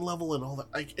increase item level and all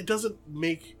that. Like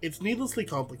it's needlessly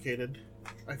complicated.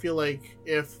 I feel like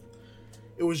if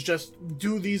it was just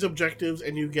do these objectives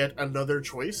and you get another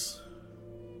choice,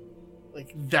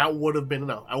 like that would have been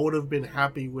enough. I would have been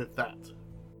happy with that.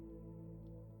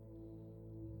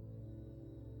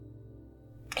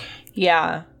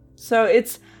 Yeah. So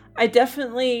I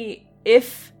definitely,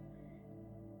 if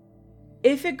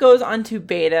it goes onto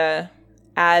beta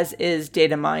as is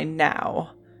Datamine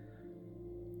now,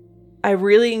 I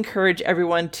really encourage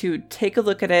everyone to take a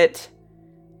look at it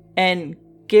and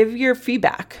give your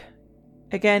feedback.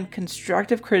 Again,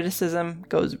 constructive criticism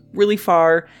goes really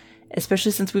far,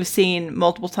 especially since we've seen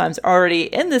multiple times already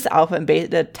in this alpha and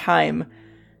beta time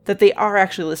that they are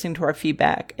actually listening to our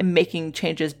feedback and making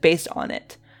changes based on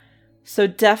it. So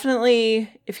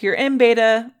definitely, if you're in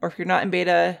beta or if you're not in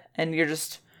beta and you're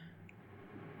just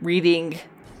reading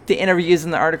the interviews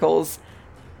and the articles,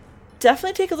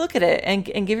 definitely take a look at it and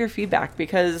give your feedback,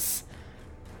 because,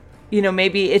 you know,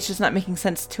 maybe it's just not making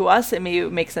sense to us. It may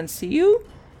make sense to you.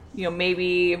 You know,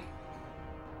 maybe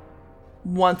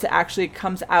once it actually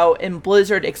comes out and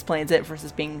Blizzard explains it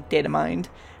versus being data mined,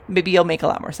 maybe it'll make a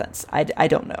lot more sense. I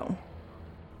don't know.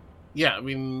 Yeah, I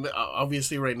mean,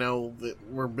 obviously right now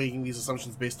we're making these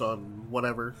assumptions based on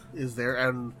whatever is there,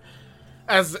 and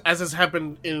as has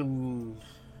happened in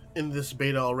this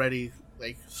beta already,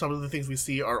 like some of the things we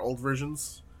see are old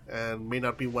versions and may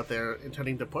not be what they're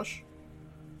intending to push.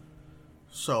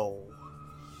 So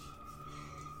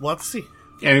we'll have to see.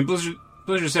 Yeah, I mean,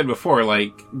 Blizzard said before,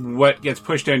 like, what gets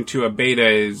pushed into a beta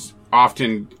is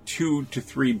often 2 to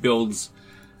 3 builds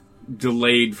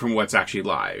delayed from what's actually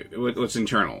live, what's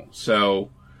internal. So,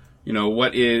 you know,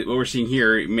 what we're seeing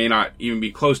here may not even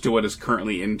be close to what is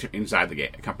currently inside the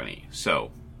company.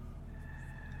 So,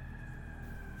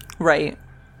 Right.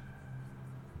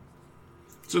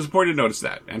 So it's important to notice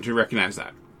that and to recognize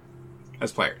that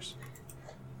as players.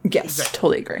 Yes, Exactly.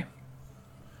 totally agree.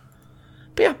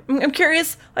 But yeah, I'm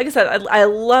curious. Like I said, I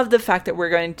love the fact that we're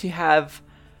going to have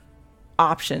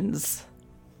options,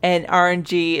 and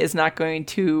RNG is not going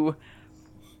to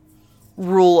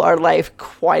rule our life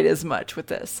quite as much with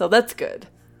this. So that's good.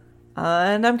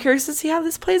 And I'm curious to see how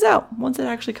this plays out once it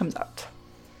actually comes out.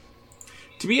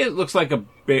 To me, it looks like a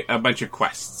bunch of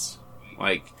quests,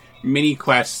 like mini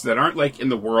quests that aren't like in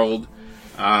the world,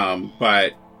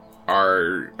 but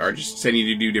are just sending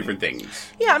you to do different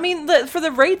things. Yeah, I mean, for the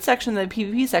raid section, the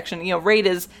PvP section, you know, raid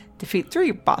is defeat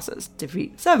 3 bosses,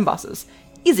 defeat 7 bosses.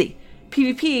 Easy.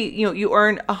 PvP, you know, you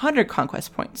earn 100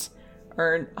 conquest points,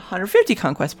 earn 150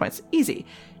 conquest points. Easy.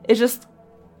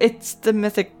 It's the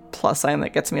Mythic plus sign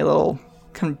that gets me a little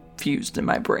confused in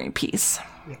my brain piece.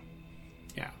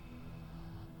 Yeah.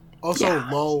 Also, Yeah.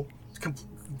 LOL,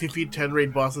 defeat 10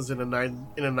 raid bosses in a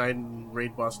 9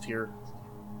 raid boss tier.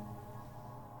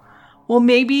 Well,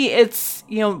 maybe it's,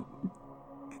 you know,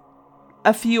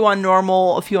 a few on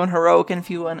normal, a few on heroic, and a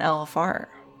few on LFR.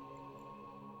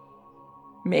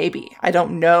 Maybe. I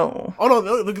don't know. Oh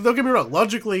no, don't get me wrong.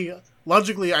 Logically,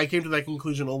 I came to that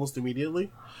conclusion almost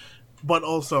immediately. But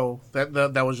also,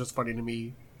 that was just funny to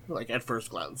me, like at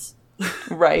first glance.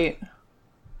 Right.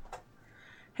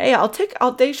 Hey,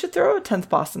 they should throw a 10th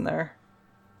boss in there.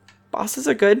 Bosses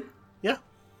are good. Yeah.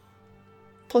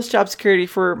 Plus job security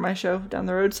for my show down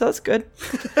the road, so that's good.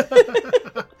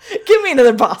 Give me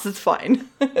another boss, it's fine.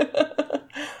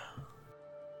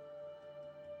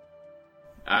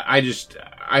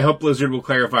 I hope Blizzard will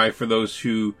clarify for those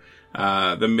who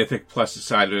the Mythic Plus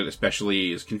side of it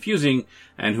especially is confusing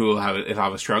and who will have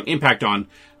a strong impact on.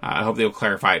 I hope they will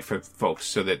clarify it for folks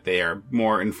so that they are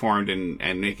more informed and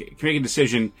can make a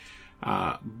decision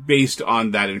based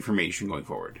on that information going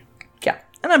forward. Yeah,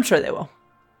 and I'm sure they will.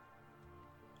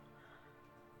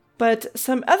 But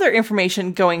some other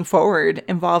information going forward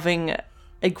involving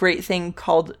a great thing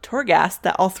called Torghast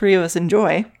that all three of us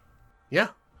enjoy. Yeah.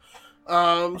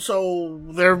 So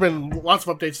there have been lots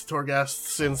of updates to Torghast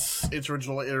since its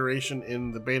original iteration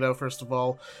in the beta, first of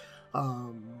all.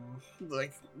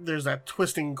 Like, there's that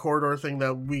twisting corridor thing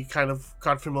that we kind of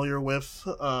got familiar with.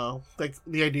 Like,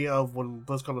 the idea of when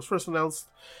BlizzCon was first announced.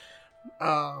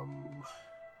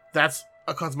 That's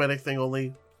a cosmetic thing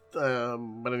only.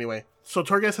 But anyway. So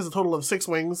Torghast has a total of 6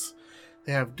 wings.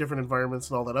 They have different environments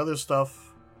and all that other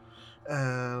stuff.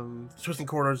 Twisting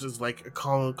Corridors is like a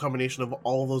combination of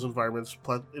all of those environments,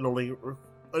 plus it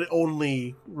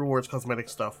only rewards cosmetic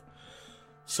stuff.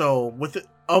 So,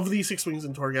 of these 6 wings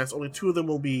in Torghast, only 2 of them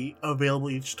will be available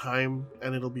each time,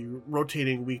 and it'll be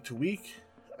rotating week to week.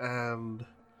 And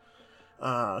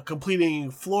completing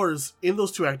floors in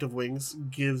those 2 active wings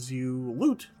gives you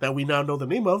loot that we now know the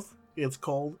name of. It's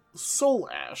called Soul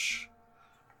Ash.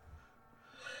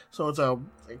 So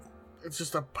it's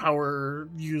just a power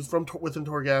used from within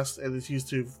Torghast, and it's used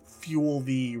to fuel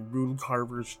the Rune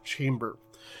Carver's chamber.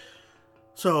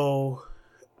 So,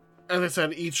 as I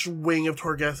said, each wing of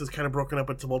Torghast is kind of broken up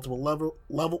into multiple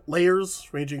level layers,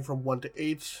 ranging from 1 to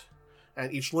 8,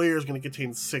 and each layer is going to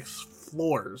contain 6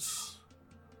 floors.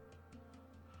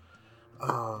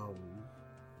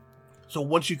 So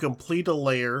once you complete a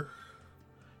layer,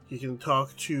 you can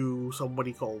talk to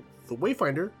somebody called the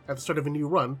Wayfinder at the start of a new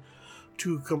run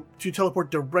to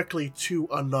teleport directly to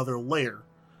another layer.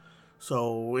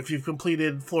 So if you've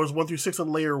completed floors 1 through 6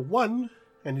 on layer 1,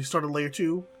 and you start on layer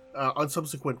 2, on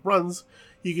subsequent runs,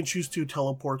 you can choose to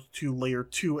teleport to layer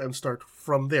 2 and start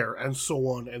from there, and so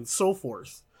on and so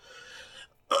forth.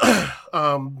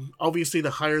 Obviously,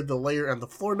 the higher the layer and the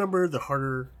floor number, the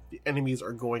harder the enemies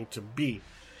are going to be.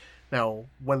 Now,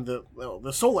 when the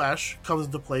Soul Ash comes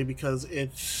into play, because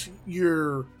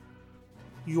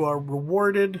you are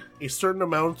rewarded a certain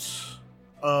amount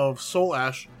of Soul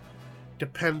Ash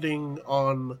depending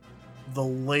on the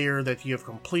layer that you have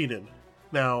completed.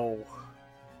 Now,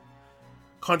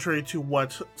 contrary to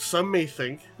what some may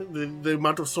think, the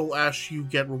amount of Soul Ash you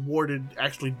get rewarded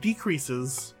actually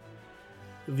decreases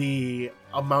the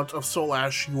amount of Soul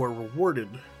Ash you are rewarded.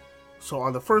 So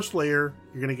on the first layer,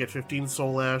 you're going to get 15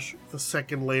 Soul Ash. The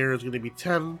second layer is going to be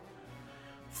 10.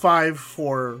 5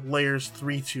 for layers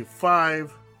 3 to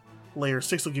 5. Layer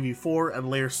 6 will give you 4, and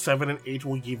layer 7 and 8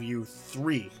 will give you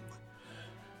 3.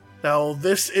 Now,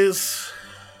 this is...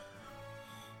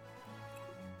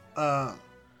 the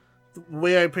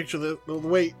way I picture the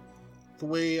way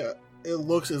it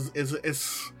looks is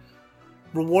it's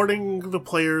rewarding the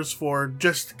players for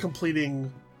just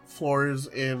completing floors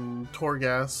in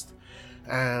Torghast.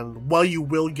 And while you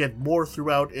will get more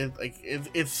throughout,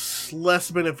 it's less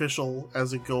beneficial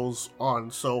as it goes on.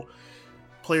 So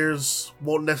players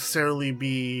won't necessarily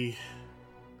be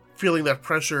feeling that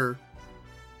pressure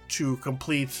to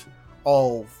complete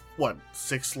all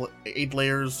 8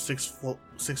 layers, 6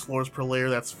 floors per layer.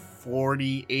 That's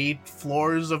 48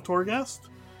 floors of Torghast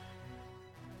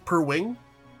per wing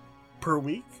per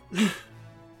week.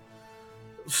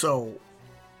 So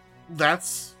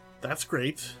that's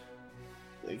great.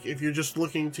 Like, if you're just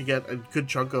looking to get a good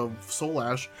chunk of Soul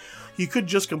Ash, you could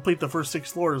just complete the first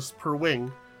 6 floors per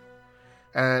wing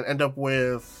and end up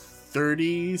with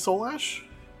 30 Soul Ash.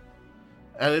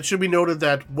 And it should be noted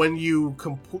that when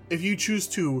if you choose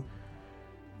to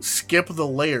skip the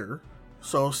layer,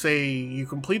 so say you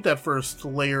complete that first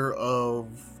layer of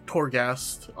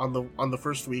Torghast on the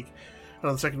first week, and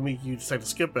on the second week you decide to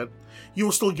skip it, you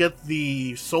will still get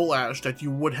the Soul Ash that you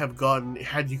would have gotten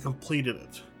had you completed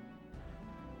it.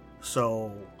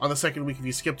 So, on the second week, if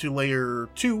you skip to layer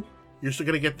 2, you're still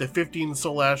going to get the 15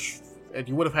 Soul Ash that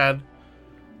you would have had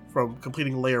from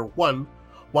completing layer 1,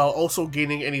 while also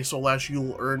gaining any Soul Ash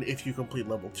you'll earn if you complete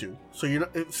level 2. So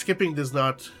skipping does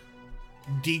not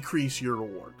decrease your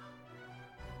reward.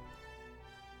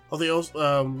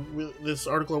 This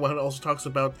article also talks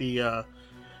about the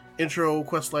intro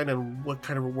questline and what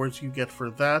kind of rewards you get for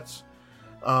that.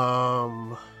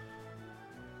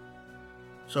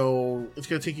 So it's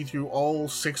going to take you through all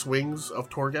 6 wings of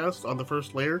Torghast on the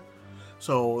first layer.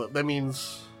 So that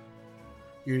means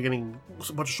you're getting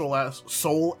a bunch of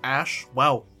Soul Ash.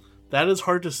 Wow, that is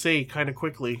hard to say kind of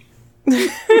quickly.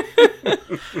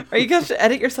 Are you going to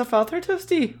edit yourself out there,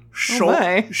 Toasty?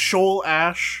 Soul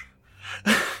Ash.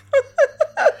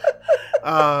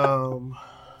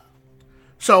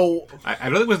 So I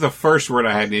don't think it was the first word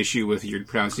I had an issue with your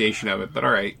pronunciation of it, but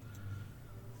all right.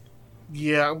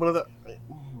 Yeah,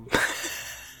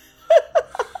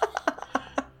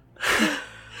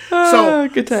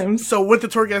 Good times. So with the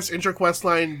Torghast intro quest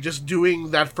line, just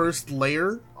doing that first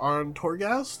layer on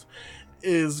Torghast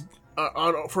is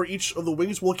for each of the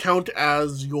wings will count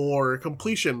as your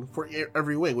completion for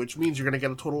every wing, which means you're going to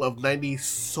get a total of 90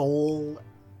 soul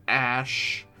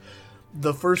ash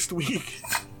the first week,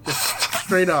 just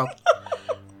straight up.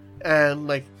 And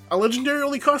like a legendary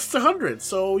only costs 100,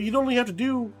 so you'd only have to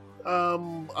do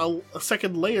a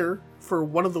second layer for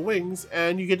one of the wings,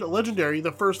 and you get a legendary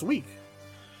the first week.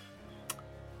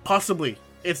 Possibly.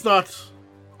 It's not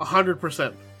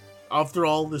 100%. After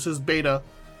all, this is beta,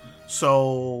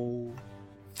 so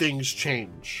things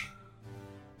change.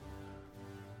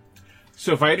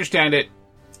 So if I understand it,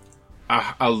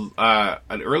 an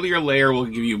earlier layer will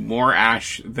give you more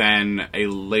ash than a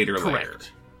later layer.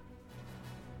 Correct.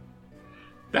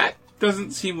 That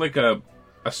doesn't seem like a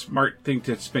smart thing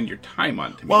to spend your time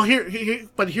on to me. Well,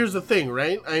 but here's the thing,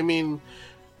 right? I mean,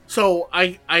 so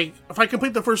I if I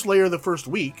complete the first layer the first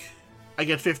week, I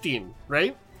get 15,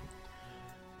 right?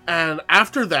 And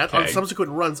after that, on Okay.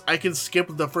 subsequent runs, I can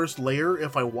skip the first layer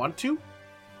if I want to,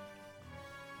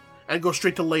 and go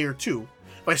straight to layer 2.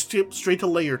 If I skip straight to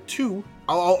layer 2,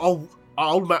 I'll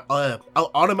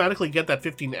automatically get that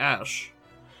 15 ash,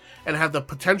 and have the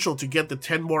potential to get the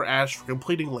 10 more ash for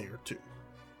completing layer 2.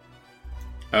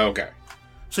 Okay.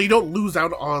 So you don't lose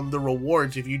out on the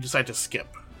rewards if you decide to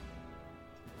skip.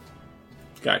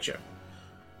 Gotcha.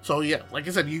 So yeah, like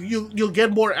I said, you'll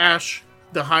get more ash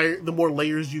the more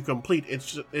layers you complete.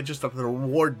 It's just that the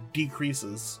reward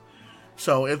decreases.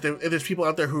 So if there's people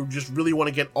out there who just really want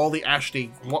to get all the ash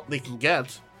they can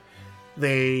get,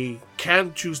 they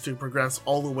can choose to progress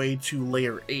all the way to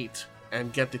layer 8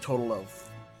 and get the total of,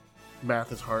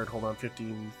 math is hard, hold on,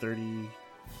 15, 30,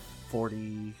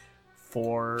 40,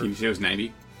 4... Can you say it was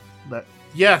 90?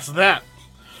 Yes, that!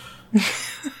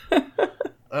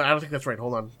 I don't think that's right.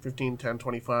 Hold on. 15, 10,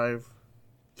 25,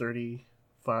 30,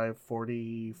 5,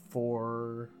 40,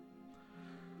 4,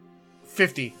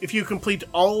 50. If you complete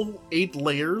all 8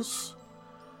 layers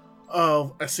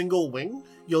of a single wing,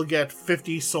 you'll get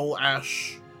 50 soul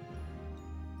ash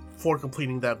for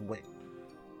completing that wing.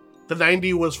 The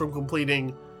 90 was from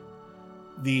completing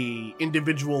the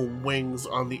individual wings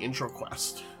on the intro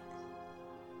quest.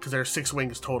 Because there are 6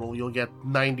 wings total. You'll get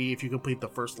 90 if you complete the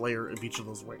first layer of each of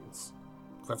those wings.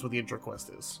 That's what the intro quest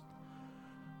is.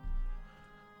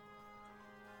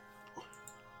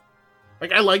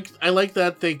 Like I like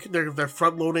that they're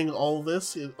front loading all of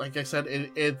this. Like I said,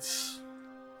 it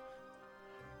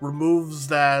removes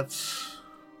that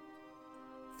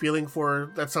feeling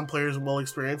that some players will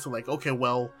experience. Of like, okay,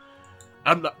 well,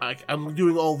 I'm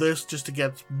doing all this just to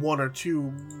get 1 or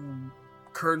 2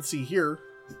 currency here.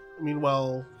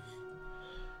 Meanwhile,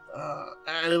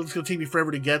 and it's going to take me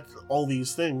forever to get all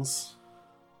these things,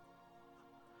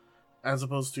 as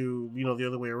opposed to the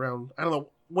other way around. I don't know.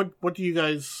 What do you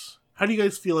guys? How do you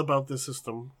guys feel about this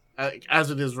system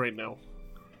as it is right now?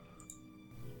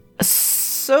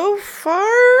 So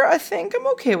far, I think I'm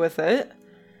okay with it.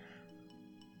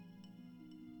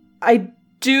 I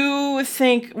do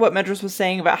think what Medros was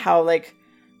saying about how, like,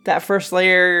 that first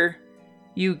layer,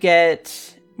 you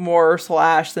get more soul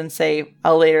ash than, say,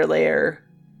 a later layer.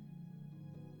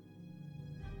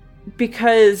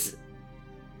 Because,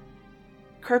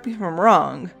 correct me if I'm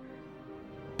wrong,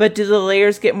 but do the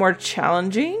layers get more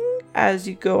challenging as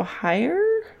you go higher?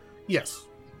 Yes.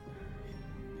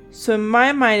 So in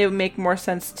my mind, it would make more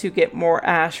sense to get more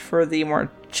ash for the more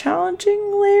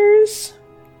challenging layers.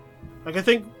 Like, I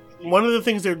think one of the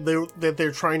things that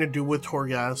they're trying to do with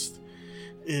Torghast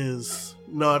is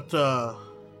not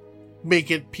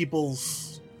make it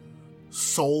people's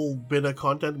sole bit of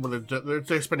content when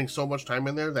they're spending so much time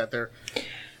in there that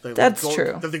That's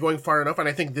true. That they're going far enough, and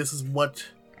I think this is what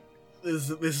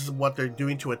they're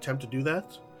doing to attempt to do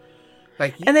that.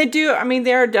 Like, And they do, I mean,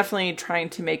 they are definitely trying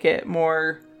to make it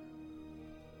more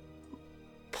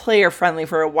player-friendly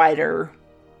for a wider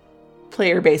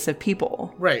player base of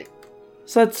people. right?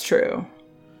 So that's true.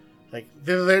 Like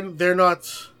they're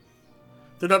not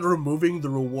removing the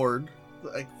reward,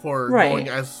 like for Right.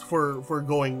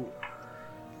 going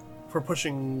for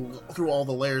pushing through all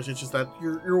the layers. It's just that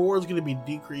your reward is going to be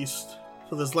decreased,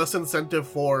 so there's less incentive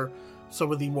for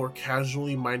some of the more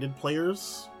casually minded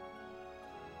players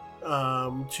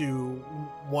to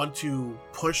want to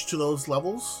push to those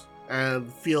levels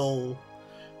and feel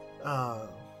as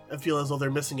though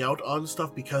they're missing out on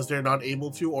stuff because they're not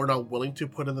able to or not willing to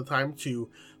put in the time to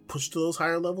push to those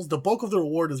higher levels. The bulk of the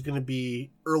reward is going to be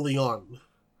early on.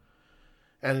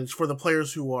 And it's for the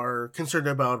players who are concerned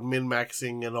about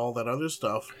min-maxing and all that other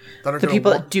stuff. That are The gonna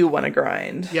people that do want to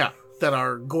grind. yeah, that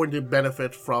are going to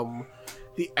benefit from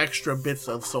the extra bits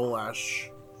of soul ash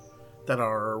that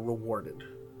are rewarded.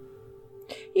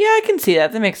 Yeah, I can see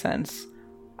that. That makes sense.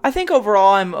 I think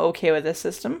overall I'm okay with this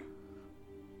system.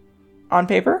 On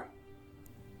paper.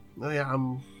 Oh yeah,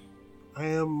 I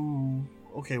am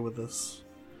okay with this.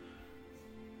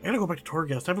 I gotta go back to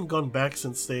Torghast. I haven't gone back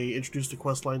since they introduced the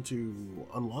quest line to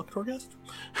unlock Torghast.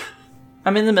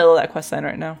 I'm in the middle of that quest line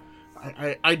right now.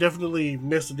 I definitely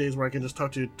miss the days where I can just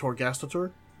talk to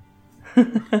Torghastator.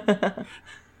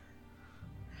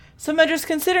 So, Medros,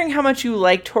 considering how much you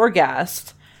like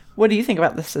Torghast, what do you think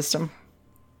about this system?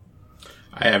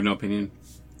 I have no opinion.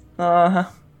 Uh-huh.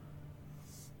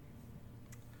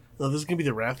 No, this is gonna be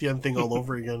the Rathian thing all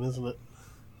over again, isn't it?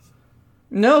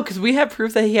 No, because we have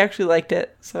proof that he actually liked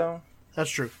it, so... That's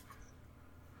true.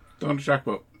 Don't distract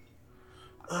about.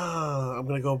 I'm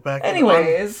gonna go back.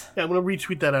 Anyways. I'm gonna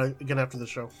retweet that again after the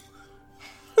show.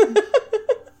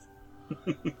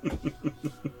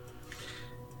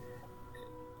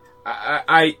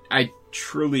 I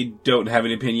truly don't have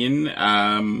an opinion.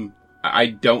 I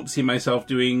don't see myself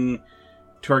doing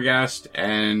Torghast,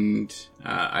 and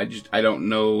I don't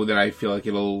know that I feel like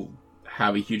it'll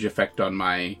have a huge effect on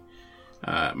my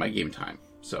my game time.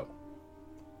 So,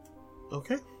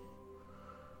 okay,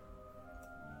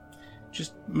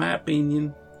 just my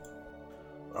opinion.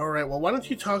 All right. Well, why don't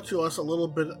you talk to us a little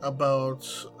bit about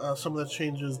some of the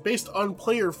changes based on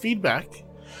player feedback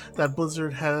that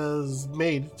Blizzard has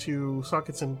made to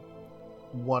sockets and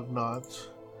whatnot,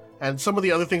 and some of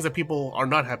the other things that people are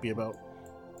not happy about.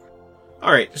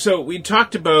 All right, so we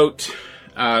talked about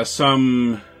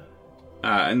some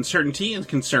uncertainty and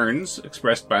concerns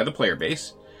expressed by the player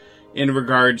base in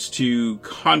regards to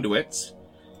conduits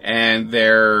and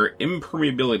their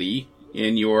impermeability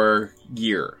in your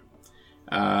gear.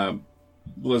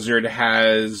 Blizzard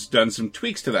has done some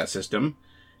tweaks to that system,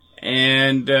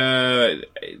 and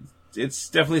it's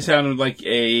definitely sounded like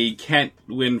a can't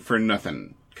win for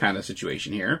nothing kind of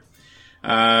situation here.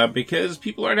 Because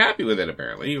people aren't happy with it,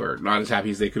 apparently, or not as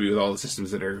happy as they could be with all the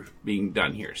systems that are being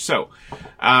done here. So,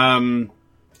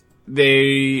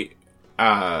 they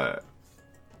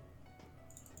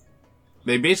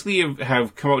basically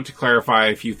have come out to clarify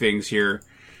a few things here.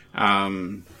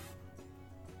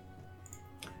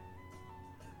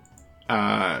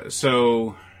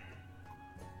 So,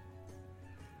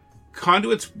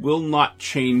 conduits will not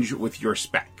change with your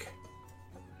spec.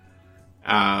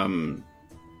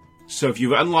 So if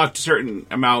you've unlocked a certain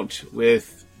amount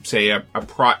with, say, a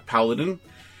Prot Paladin,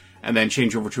 and then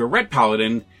change over to a Red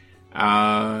Paladin,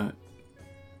 that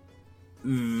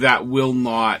will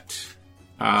not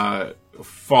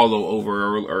follow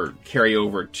over or carry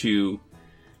over to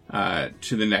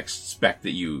the next spec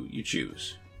that you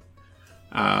choose.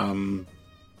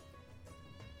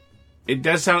 It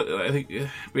does sound, I think,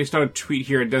 based on a tweet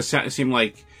here, it does seem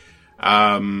like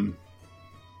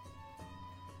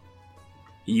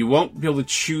you won't be able to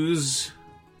choose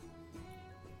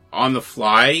on the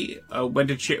fly when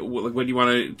you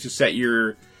want to set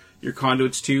your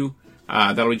conduits to.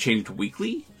 That'll be changed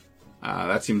weekly.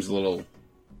 That seems a little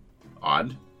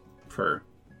odd for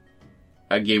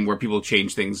a game where people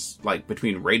change things like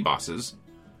between raid bosses.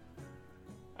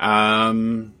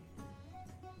 Let's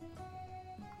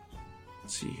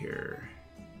see here.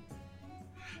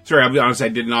 Sorry, I'll be honest. I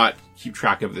did not keep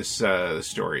track of this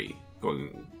story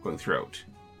going throughout.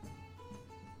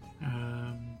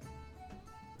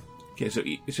 Okay,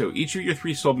 so each of your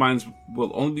 3 soul mines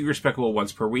will only be respecable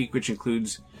once per week, which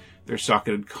includes their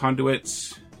socketed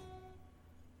conduits.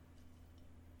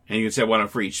 And you can set one up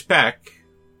for each spec,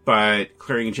 but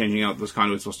clearing and changing out those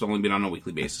conduits will still only be done on a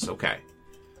weekly basis. Okay.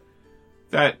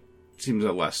 That seems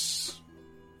a less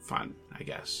fun, I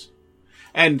guess.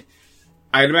 And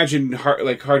I'd imagine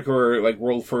hardcore,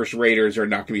 world first raiders are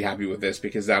not going to be happy with this,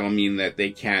 because that'll mean that they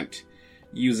can't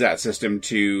use that system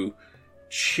to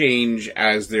change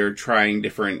as they're trying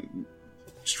different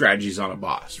strategies on a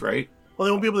boss, right? Well,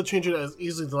 they won't be able to change it as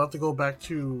easily. They'll have to go back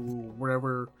to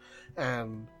wherever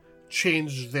and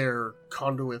change their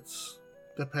conduits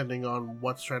depending on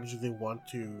what strategy they want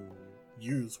to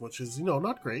use, which is,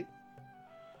 not great.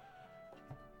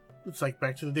 It's like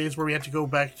back to the days where we had to go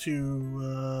back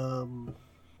to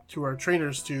our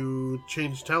trainers to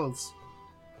change talents,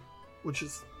 which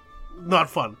is not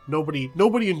fun. Nobody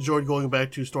enjoyed going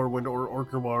back to Stormwind or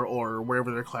Orgrimmar or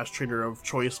wherever their class trainer of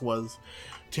choice was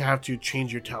to have to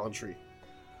change your talent tree.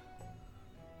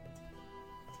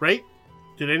 Right?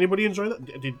 Did anybody enjoy that?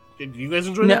 Did you guys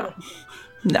enjoy that?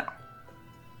 No.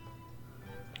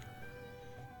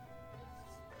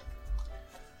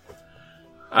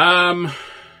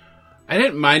 I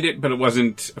didn't mind it, but it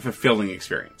wasn't a fulfilling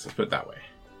experience. Let's put it that way.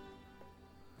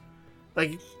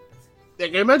 like I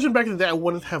imagine back in the day I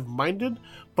wouldn't have minded,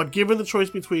 but given the choice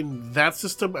between that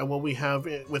system and what we have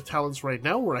with talents right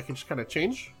now, where I can just kind of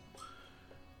change,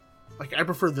 like I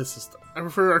prefer this system. I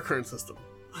prefer our current system.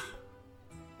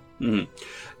 Mm-hmm.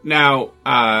 Now,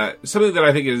 something that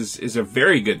I think is a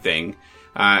very good thing,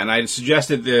 and I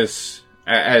suggested this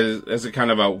as a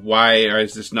kind of a why or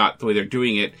is this not the way they're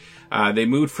doing it. They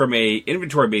moved from a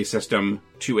inventory-based system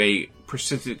to a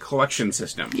persistent collection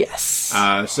system. Yes.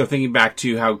 So thinking back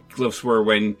to how glyphs were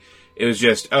when it was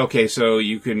just, okay, so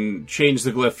you can change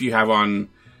the glyph you have on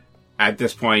at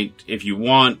this point if you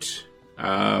want,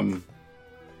 at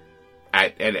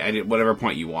whatever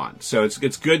point you want. So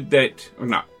it's good that, or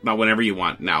not whenever you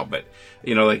want now, but,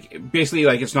 like, basically,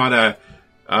 like, it's not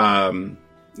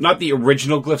not the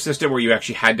original glyph system where you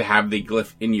actually had to have the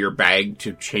glyph in your bag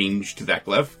to change to that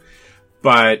glyph,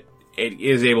 but it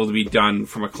is able to be done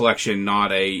from a collection,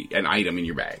 not an item in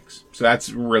your bags. So that's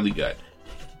really good.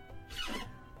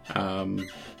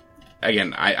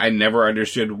 Again, I never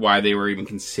understood why they were even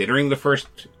considering the first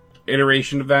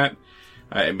iteration of that.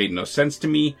 It made no sense to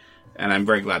me, and I'm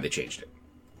very glad they changed it.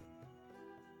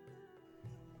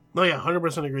 No, yeah,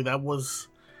 100% agree. That was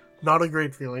not a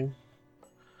great feeling.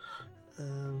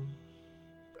 I'm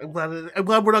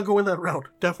glad we're not going that route.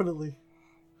 Definitely.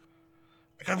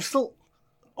 Like, I'm still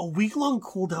a week-long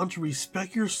cooldown to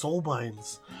respect your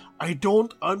soulbinds. I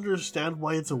don't understand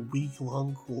why it's a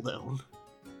week-long cooldown.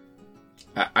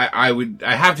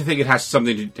 I have to think it has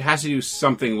to do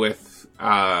something with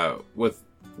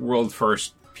world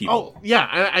first people. Oh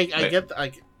yeah, I get.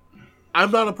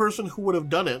 I'm not a person who would have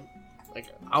done it.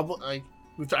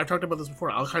 I've talked about this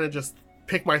before. I'll kind of just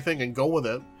pick my thing and go with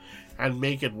it, and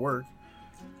make it work.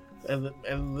 And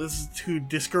this is to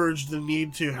discourage the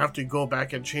need to have to go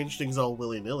back and change things all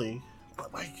willy-nilly.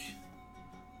 But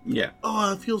yeah.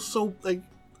 Oh, I feel so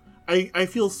I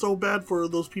feel so bad for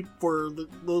those people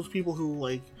those people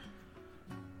who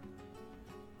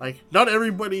not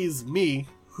everybody's me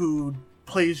who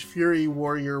plays Fury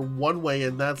Warrior one way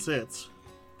and that's it.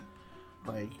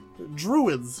 Like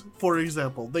Druids, for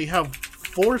example, they have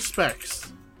 4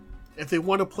 specs. If they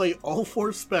want to play all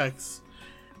 4 specs,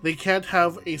 they can't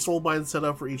have a soulbind set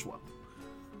up for each one.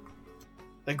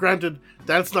 And granted,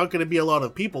 that's not going to be a lot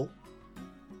of people.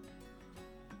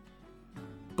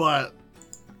 But,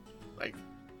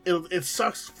 it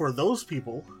sucks for those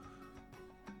people.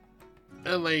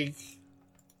 And,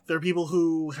 there are people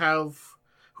who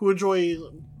enjoy,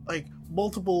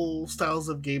 multiple styles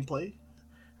of gameplay.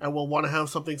 And will want to have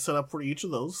something set up for each of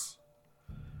those.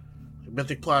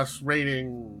 Mythic Plus,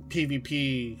 raiding,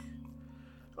 PvP,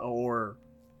 or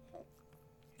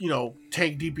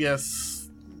tank DPS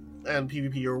and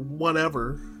PvP or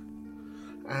whatever,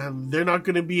 and they're not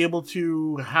going to be able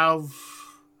to have,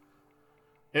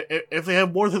 if they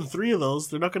have more than 3 of those,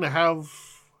 they're not going to have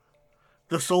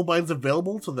the soulbinds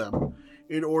available to them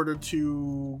in order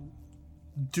to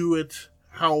do it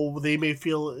how they may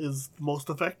feel is most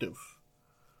effective.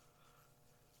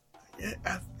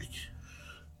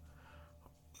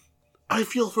 I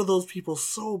feel for those people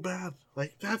so bad.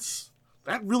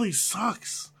 That really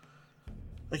sucks.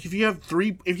 If you have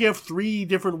 3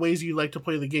 different ways you like to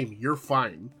play the game, you're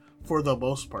fine for the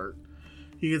most part.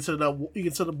 You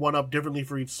can set one up differently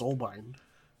for each soulbind.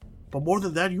 But more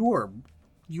than that, you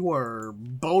are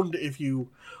boned if you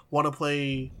want to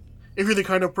play. If you're the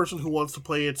kind of person who wants to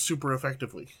play it super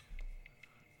effectively.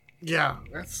 Yeah,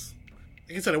 that's,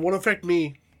 like I said, it won't affect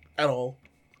me at all.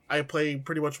 I play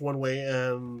pretty much one way,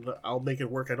 and I'll make it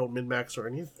work. I don't min-max or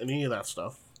any of that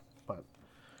stuff. But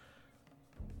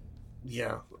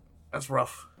yeah, that's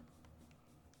rough.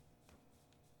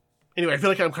 Anyway, I feel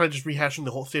like I'm kind of just rehashing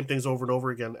the whole same things over and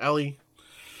over again. Ellie?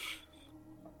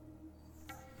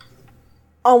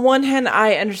 On one hand,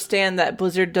 I understand that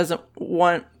Blizzard doesn't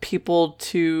want people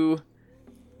to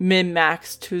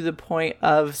min-max to the point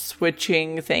of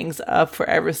switching things up for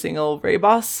every single raid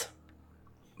boss.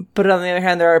 But on the other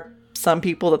hand, there are some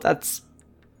people that's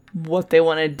what they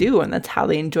want to do, and that's how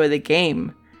they enjoy the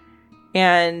game.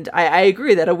 And I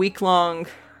agree that a week-long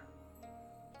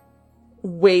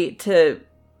wait to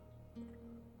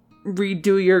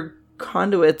redo your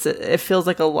conduits, it feels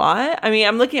like a lot. I mean,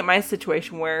 I'm looking at my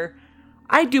situation where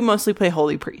I do mostly play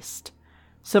Holy Priest,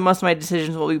 so most of my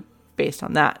decisions will be based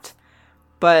on that.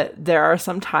 But there are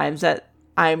some times that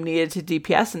I'm needed to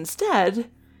DPS instead,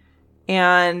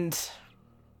 and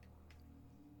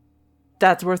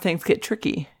that's where things get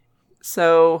tricky.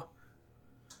 So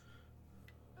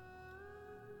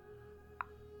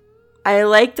I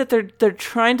like that they're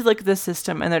trying to look at the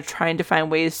system and they're trying to find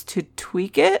ways to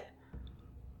tweak it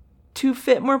to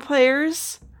fit more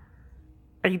players.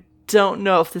 I don't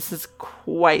know if this is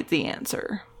quite the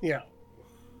answer. Yeah.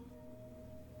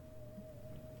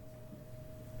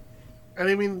 And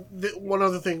I mean, one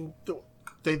other thing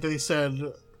they said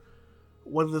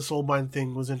when the Soulbind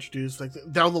thing was introduced, like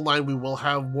down the line we will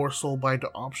have more Soulbind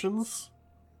options.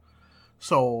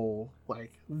 So,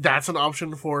 like, that's an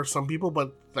option for some people,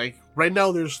 but like right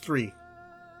now there's 3.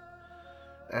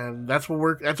 And that's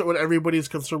what everybody's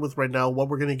concerned with right now, what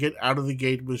we're gonna get out of the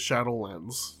gate with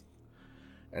Shadowlands.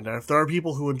 And if there are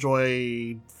people who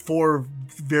enjoy 4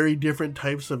 very different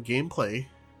types of gameplay,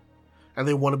 and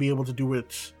they want to be able to do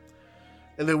it,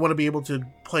 and they want to be able to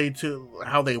play to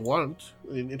how they want,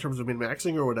 in terms of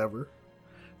min-maxing or whatever,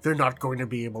 they're not going to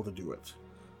be able to do it.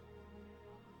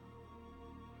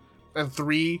 And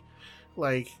 3,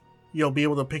 like, you'll be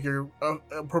able to pick your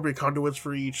appropriate conduits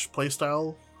for each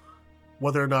playstyle,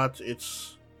 whether or not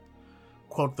it's,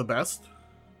 quote, the best.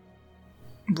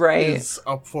 Right. Is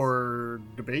up for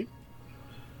debate.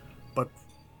 But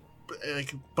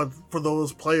for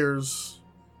those players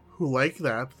who like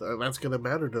that, that's going to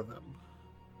matter to them.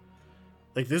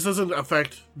 Like, this doesn't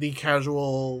affect the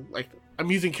casual, like, I'm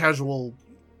using casual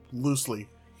loosely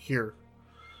here.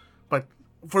 But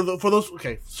for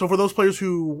those players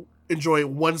who enjoy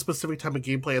one specific type of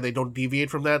gameplay and they don't deviate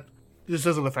from that, this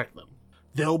doesn't affect them.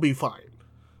 They'll be fine.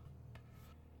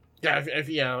 Yeah,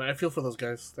 I feel for those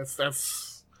guys.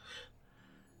 That's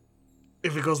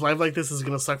if it goes live like this, it's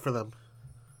gonna suck for them.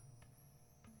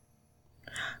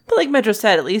 But like Metro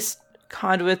said, at least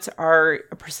conduits are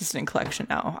a persistent collection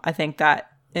now. I think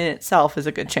that in itself is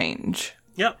a good change.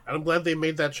 Yeah, I'm glad they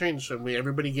made that change. I mean,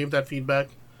 everybody gave that feedback.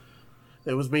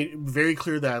 It was made very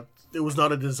clear that it was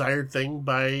not a desired thing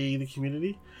by the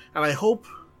community, and I hope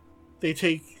they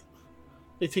take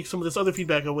some of this other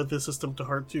feedback with this system to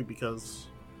heart too, because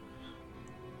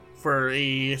for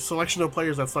a selection of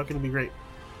players, that's not going to be great.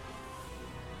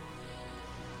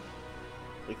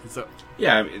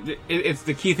 Yeah, it's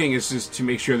the key thing is just to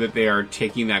make sure that they are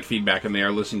taking that feedback and they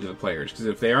are listening to the players. Because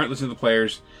if they aren't listening to the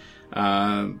players,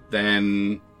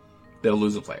 then they'll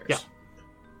lose the players. Yeah.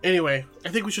 Anyway, I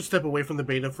think we should step away from the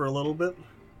beta for a little bit.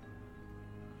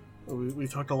 We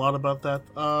talked a lot about that.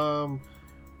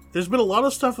 There's been a lot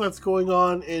of stuff that's going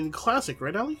on in Classic,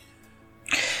 right, Allie?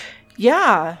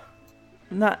 Yeah.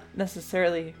 Not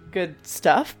necessarily good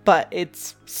stuff, but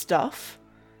it's stuff.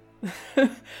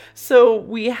 So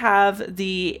we have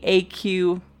the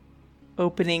AQ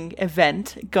opening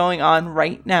event going on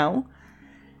right now.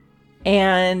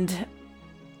 And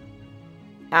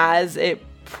as it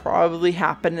probably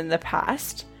happened in the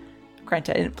past,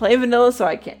 granted I didn't play vanilla so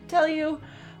I can't tell you,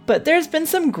 but there's been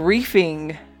some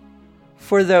griefing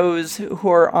for those who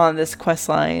are on this quest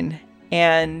line,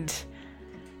 and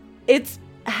it's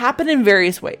happened in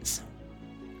various ways.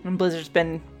 And Blizzard's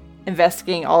been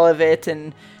investigating all of it,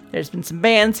 and there's been some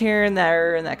bans here and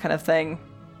there and that kind of thing.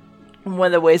 And one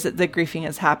of the ways that the griefing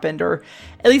has happened, or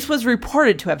at least was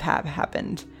reported to have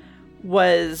happened,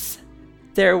 was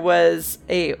there was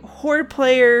a Horde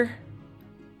player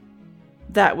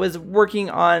that was working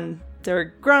on their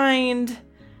grind,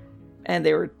 and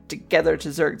they were together to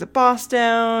Zerg the boss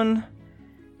down,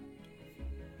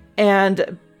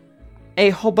 and a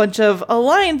whole bunch of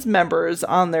Alliance members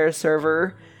on their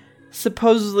server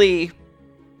supposedly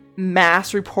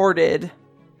mass reported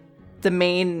the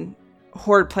main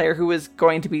Horde player who was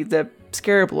going to be the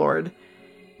Scarab Lord,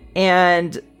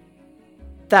 and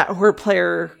that Horde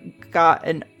player got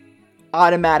an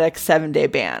automatic 7-day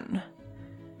ban.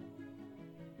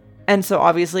 And so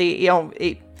obviously,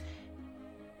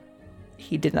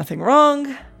 he did nothing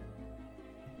wrong.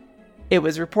 It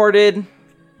was reported.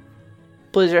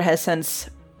 Blizzard has since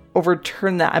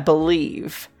overturned that, I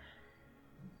believe.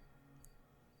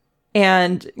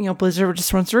 And, Blizzard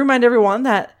just wants to remind everyone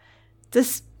that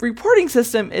this reporting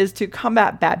system is to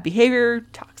combat bad behavior,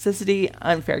 toxicity,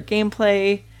 unfair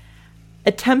gameplay,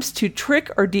 attempts to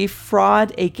trick or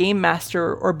defraud a game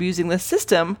master or abusing the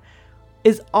system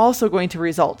is also going to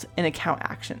result in account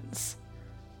actions.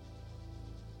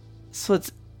 So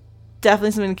it's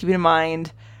definitely something to keep in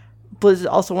mind. Blizzard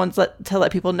also wants to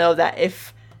let people know that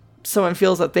if someone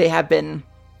feels that they have been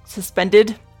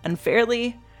suspended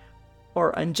unfairly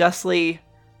or unjustly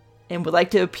and would like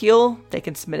to appeal, they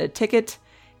can submit a ticket,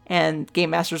 and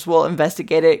game masters will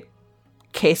investigate it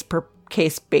case per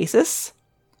case basis.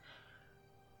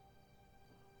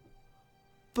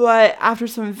 But after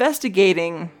some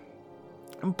investigating,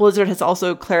 Blizzard has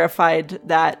also clarified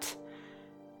that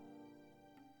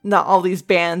not all these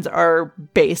bans are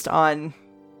based on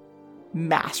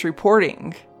mass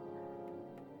reporting,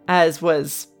 as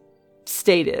was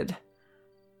stated.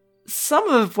 Some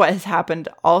of what has happened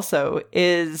also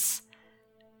is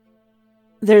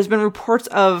there's been reports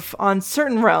of, on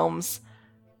certain realms,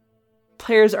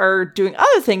 players are doing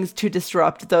other things to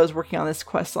disrupt those working on this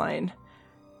quest line.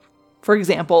 For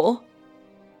example,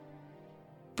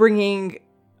 bringing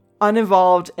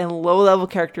uninvolved and low-level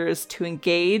characters to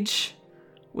engage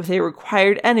with a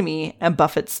required enemy and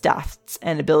buff its stats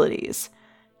and abilities.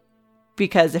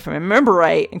 Because if I remember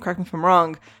right, and correct me if I'm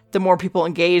wrong, the more people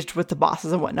engaged with the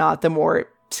bosses and whatnot, the more it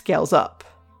scales up.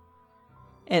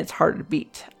 And it's harder to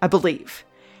beat, I believe.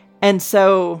 And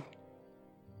so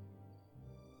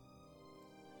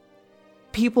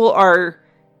people are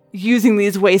using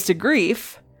these ways to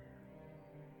grief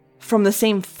from the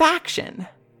same faction.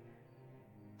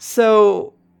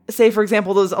 So, say for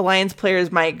example, those Alliance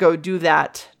players might go do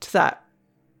that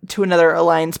to another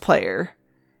Alliance player.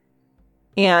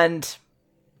 And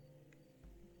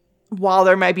while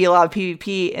there might be a lot of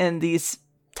PvP in these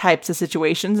types of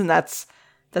situations, and that's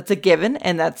a given,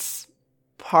 and that's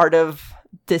part of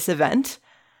this event,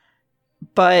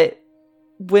 but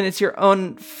when it's your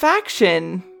own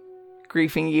faction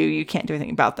griefing you, you can't do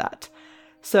anything about that.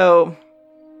 So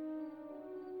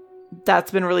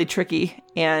that's been really tricky,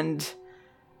 and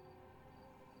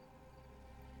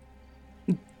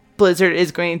Blizzard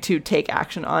is going to take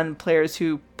action on players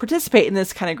who participate in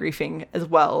this kind of griefing as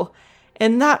well,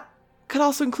 and that could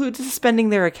also include suspending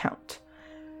their account.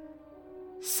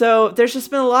 So there's just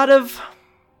been a lot of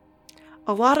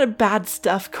bad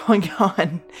stuff going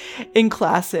on in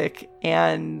Classic,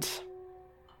 and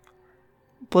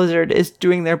Blizzard is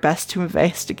doing their best to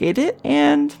investigate it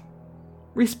and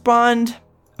respond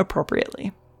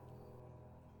appropriately.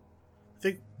 I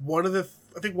think one of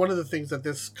the things that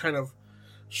this kind of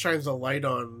shines a light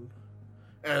on,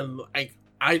 and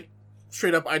I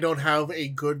straight up, I don't have a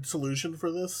good solution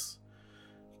for this,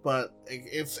 but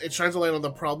it shines a light on the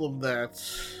problem that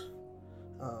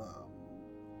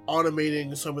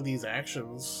automating some of these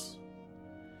actions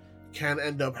can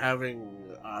end up having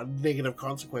negative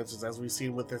consequences, as we've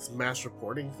seen with this mass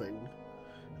reporting thing.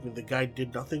 I mean, the guy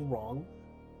did nothing wrong.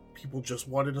 People just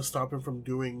wanted to stop him from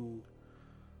doing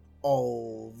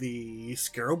all the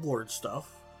Scarab Lord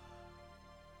stuff.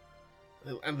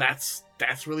 And that's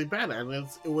really bad. And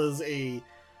it was a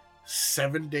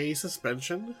 7-day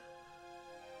suspension.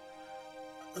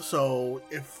 So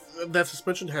if that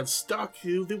suspension had stuck,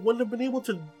 they wouldn't have been able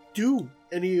to do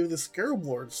any of the Scarab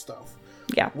Lord stuff.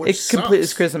 Yeah, it completely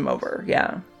screws them over.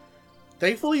 Yeah.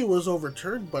 Thankfully, it was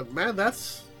overturned, but man,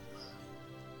 that's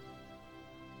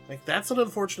an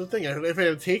unfortunate thing. If it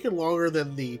had taken longer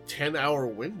than the 10-hour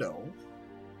window,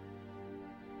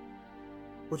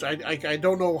 which I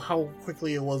don't know how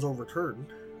quickly it was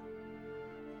overturned.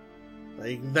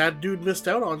 That dude missed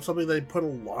out on something that he put a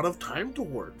lot of time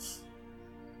towards.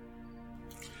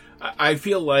 I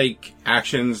feel like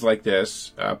actions like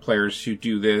this, players who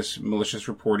do this malicious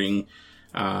reporting,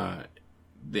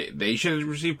 they should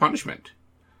receive punishment,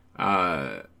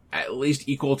 at least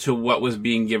equal to what was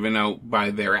being given out by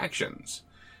their actions.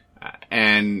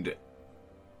 And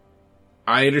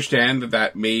I understand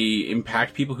that may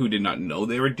impact people who did not know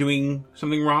they were doing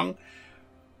something wrong.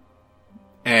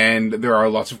 And there are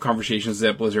lots of conversations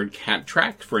that Blizzard can't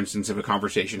track. For instance, if a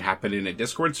conversation happened in a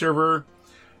Discord server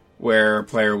where a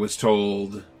player was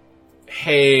told,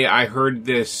 hey, I heard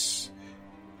this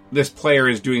player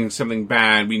is doing something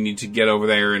bad, we need to get over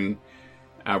there and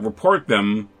report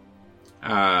them.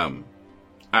 I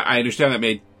understand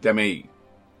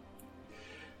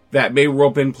that may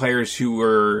rope in players who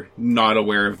were not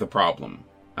aware of the problem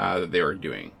that they were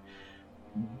doing.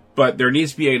 But there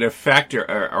needs to be an effect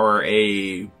or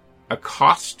a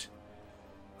cost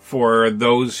for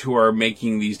those who are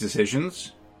making these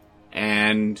decisions.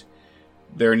 And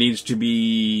there needs to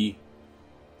be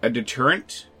a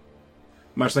deterrent,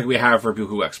 much like we have for people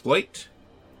who exploit,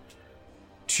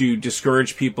 to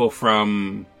discourage people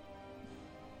from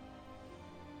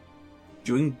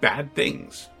doing bad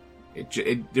things.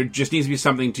 There just needs to be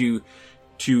something to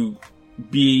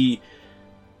be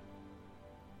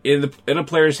in a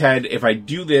player's head. If I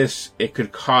do this, it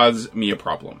could cause me a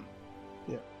problem.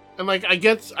 Yeah, and I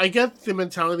get the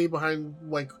mentality behind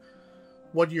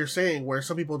what you're saying, where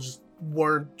some people just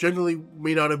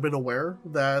may not have been aware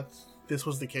that this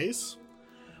was the case,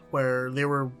 where they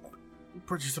were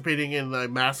participating in a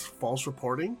mass false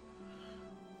reporting,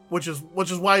 which is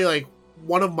why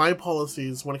one of my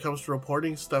policies when it comes to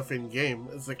reporting stuff in game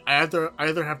is I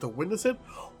either have to witness it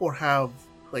or have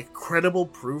credible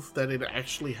proof that it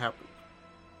actually happened,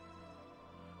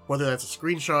 whether that's a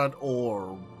screenshot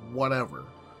or whatever.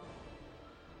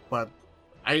 But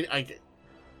I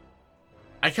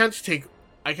can't take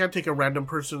a random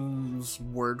person's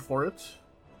word for it,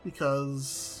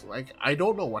 because I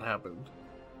don't know what happened.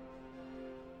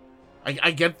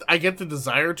 I get the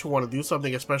desire to want to do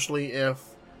something, especially if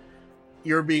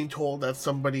you're being told that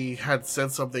somebody had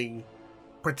said something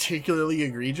particularly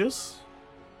egregious.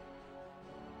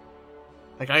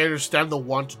 Like, I understand the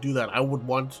want to do that. I would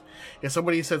want, if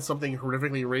somebody said something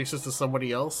horrifically racist to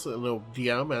somebody else in a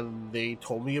DM and they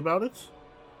told me about it,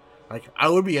 like, I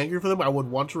would be angry for them. I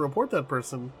would want to report that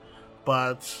person,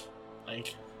 but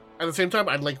like, at the same time,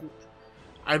 I'd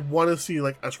want to see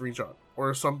like a screenshot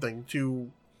or something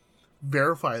to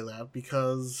verify that,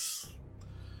 because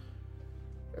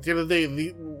at the end of the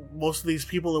day, most of these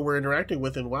people that we're interacting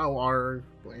with in WoW are,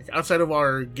 like, outside of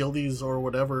our guildies or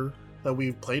whatever that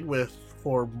we've played with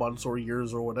for months or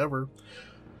years or whatever,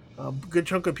 a good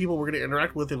chunk of people we're going to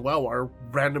interact with in WoW are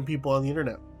random people on the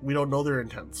internet. We don't know their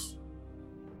intents.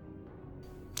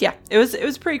 Yeah, it was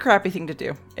a pretty crappy thing to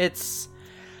do. It's,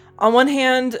 on one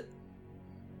hand,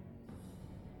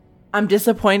 I'm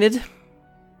disappointed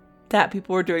that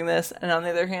people were doing this, and on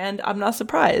the other hand, I'm not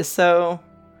surprised. So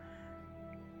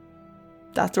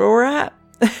that's where we're at.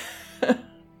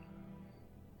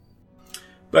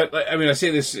 But, I mean, I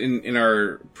say this in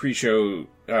our pre-show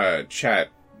chat,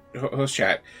 host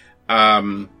chat.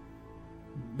 Back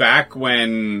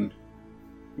when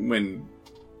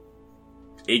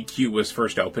AQ was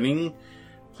first opening,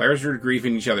 players were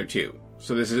griefing each other too.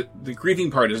 So the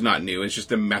griefing part is not new. It's just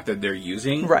the method they're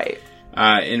using. Right.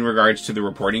 In regards to the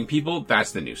reporting people,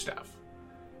 that's the new stuff.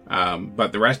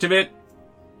 But the rest of it,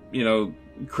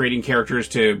 creating characters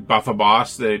to buff a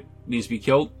boss that needs to be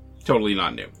killed, totally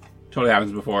not new. Totally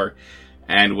happens before,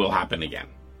 and will happen again.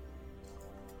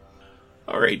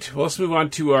 All right, well, let's move on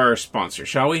to our sponsor,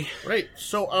 shall we? Right,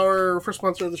 so our first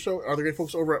sponsor of the show are the great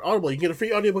folks over at Audible. You can get a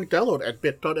free audiobook download at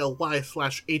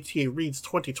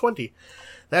bit.ly/ATAReads2020.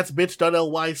 That's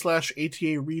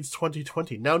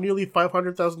bit.ly/ATAReads2020. Now nearly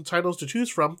 500,000 titles to choose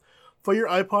from for your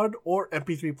iPod or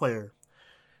MP3 player.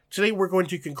 Today we're going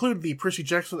to conclude the Percy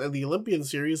Jackson and the Olympian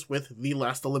series with The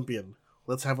Last Olympian.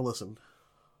 Let's have a listen.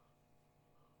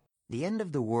 The end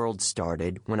of the world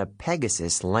started when a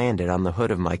Pegasus landed on the hood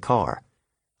of my car.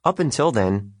 Up until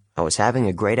then, I was having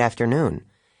a great afternoon.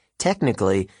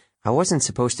 Technically, I wasn't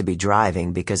supposed to be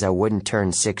driving because I wouldn't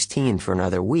turn 16 for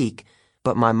another week,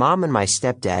 but my mom and my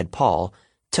stepdad, Paul,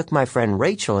 took my friend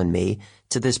Rachel and me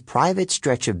to this private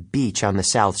stretch of beach on the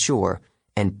South Shore,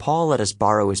 and Paul let us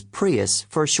borrow his Prius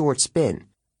for a short spin.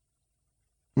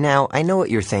 Now, I know what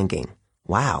you're thinking.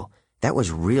 Wow, that was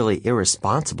really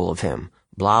irresponsible of him.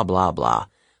 Blah, blah, blah.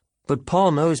 But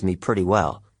Paul knows me pretty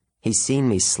well. He's seen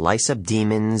me slice up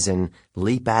demons and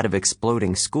leap out of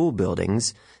exploding school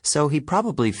buildings, so he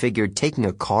probably figured taking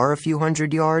a car a few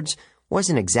hundred yards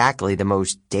wasn't exactly the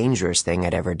most dangerous thing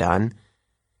I'd ever done.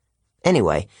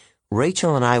 Anyway,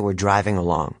 Rachel and I were driving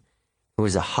along. It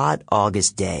was a hot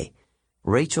August day.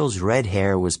 Rachel's red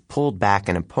hair was pulled back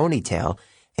in a ponytail,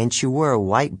 and she wore a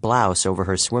white blouse over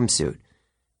her swimsuit.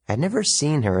 I'd never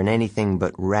seen her in anything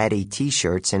but ratty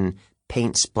t-shirts and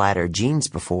paint-splattered jeans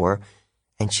before,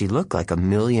 and she looked like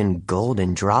 1,000,000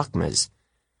 golden drachmas.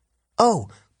 "Oh,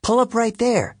 pull up right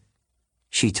there,"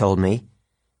 she told me.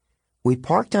 We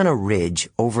parked on a ridge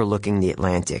overlooking the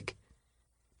Atlantic.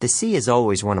 The sea is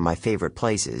always one of my favorite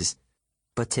places,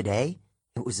 but today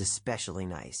it was especially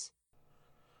nice.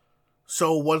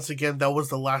 So once again, that was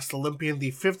The Last Olympian,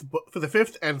 the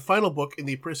fifth and final book in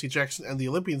the Percy Jackson and the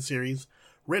Olympian series,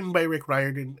 written by Rick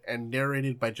Riordan and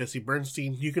narrated by Jesse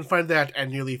Bernstein. You can find that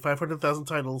and nearly 500,000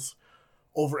 titles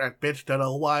over at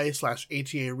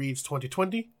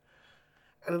bit.ly/ATAReads2020.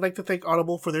 And I'd like to thank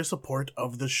Audible for their support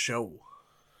of the show.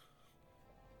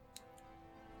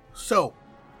 So,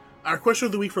 our question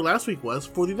of the week for last week was,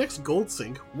 for the next gold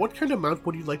sync, what kind of mount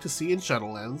would you like to see in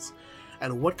Shadowlands,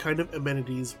 and what kind of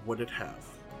amenities would it have?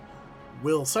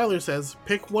 Will Seiler says,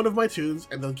 pick one of my tunes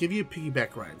and they'll give you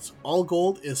piggyback rides. All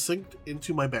gold is synced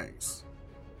into my bags.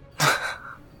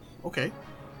 Okay.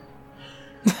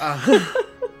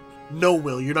 No,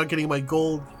 Will, you're not getting my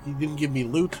gold. You didn't give me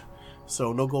loot,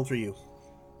 so no gold for you.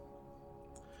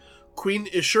 Queen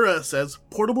Ishura says,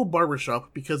 portable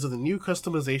barbershop because of the new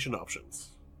customization options.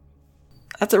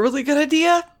 That's a really good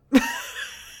idea.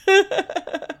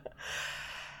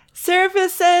 Seraphis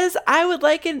says, I would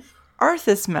like an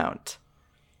Arthas mount.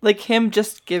 Like him,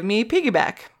 just give me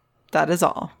piggyback. That is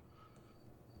all.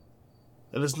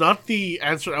 That is not the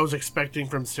answer I was expecting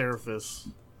from Seraphis.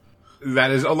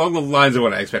 That is along the lines of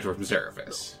what I expected from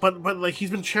Seraphis. But like, he's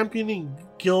been championing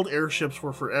guild airships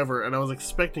for forever, and I was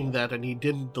expecting that, and he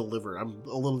didn't deliver. I'm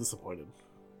a little disappointed.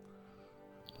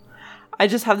 I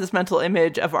just have this mental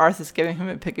image of Arthas giving him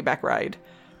a piggyback ride.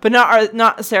 But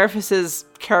not Seraphis's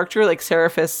character, like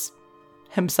Seraphis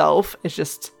himself is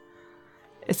just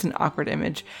It's an awkward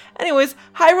image. Anyways,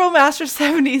 Hyrule Master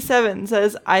 77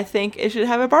 says, I think it should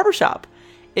have a barbershop.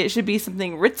 It should be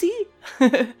something ritzy,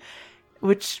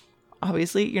 which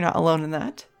obviously you're not alone in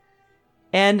that.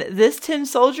 And This Tin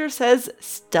Soldier says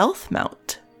stealth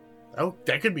mount. Oh,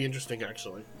 that could be interesting,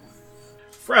 actually.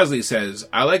 Frasley says,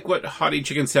 I like what Hottie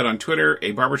Chicken said on Twitter.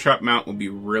 A barbershop mount would be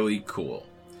really cool.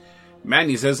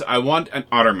 Mandy says, I want an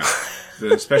otter mount.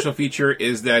 The special feature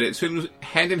is that it swims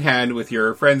hand in hand with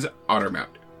your friend's otter mount.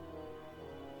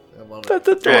 I love it. That's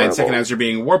adorable. And second answer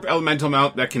being Warp Elemental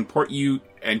mount that can port you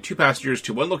and 2 passengers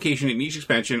to one location in each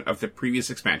expansion of the previous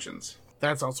expansions.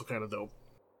 That's also kind of dope.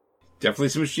 Definitely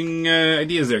some interesting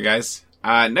ideas there, guys.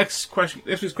 Next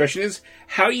week's question is,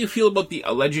 how do you feel about the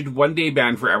alleged one-day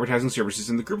ban for advertising services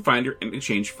in the Group Finder in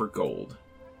exchange for gold?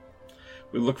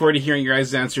 We look forward to hearing your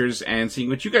guys' answers and seeing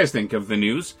what you guys think of the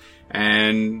news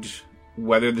and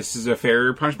whether this is a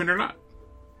fair punishment or not.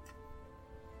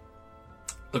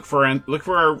 Look for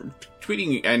our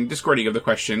tweeting and Discording of the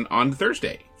question on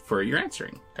Thursday for your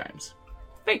answering times.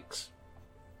 Thanks.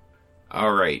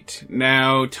 All right,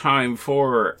 now time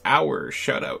for our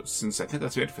shoutouts, since I think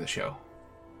that's it for the show.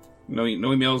 No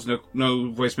emails,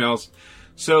 no voicemails.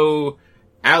 So,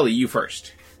 Allie, you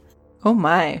first. Oh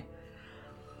my.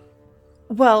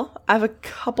 Well, I have a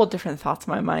couple different thoughts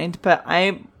in my mind, but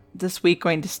I'm this week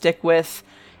going to stick with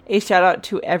a shout out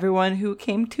to everyone who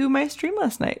came to my stream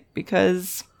last night,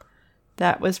 because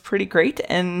that was pretty great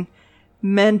and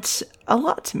meant a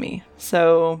lot to me.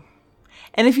 So,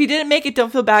 and if you didn't make it,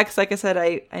 don't feel bad, because like I said,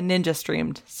 I ninja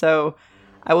streamed, so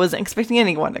I wasn't expecting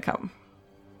anyone to come.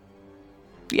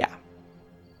 Yeah.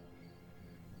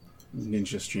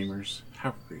 Ninja streamers.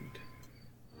 How rude.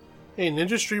 Hey,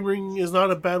 ninja streaming is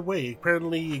not a bad way.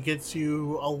 Apparently, it gets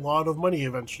you a lot of money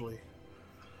eventually.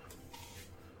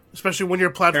 Especially when your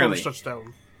platform shuts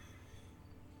down.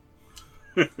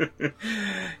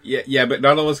 Yeah, but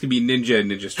not all of us can be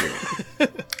ninja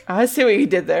streaming. I see what you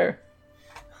did there.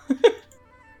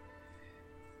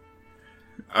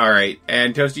 All right,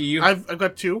 and Toasty, you? I've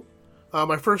got 2.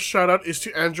 My first shout out is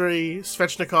to Andrei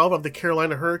Svechnikov of the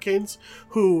Carolina Hurricanes,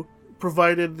 who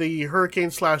provided the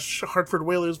Hurricane/Hartford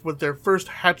Whalers with their first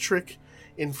hat trick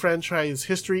in franchise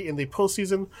history in the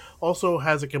postseason. Also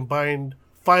has a combined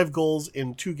 5 goals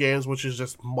in 2 games, which is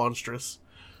just monstrous.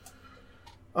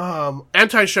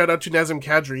 Anti-shout out to Nazem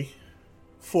Kadri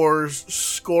for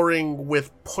scoring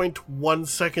with 0.1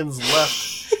 seconds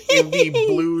left in the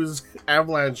Blues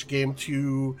Avalanche game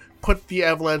to put the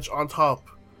Avalanche on top.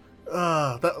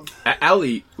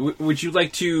 Allie, would you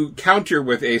like to counter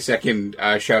with a second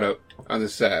shout out on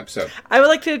this episode? I would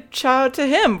like to shout out to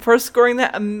him for scoring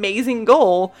that amazing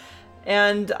goal.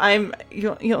 And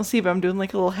you don't see, but I'm doing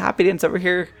like a little happy dance over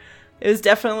here. It was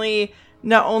definitely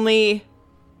not only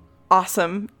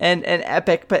awesome and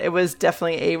epic, but it was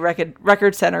definitely a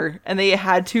record center. And they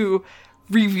had to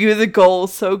review the goal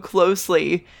so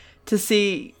closely to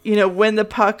see, when the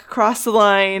puck crossed the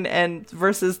line and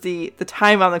versus the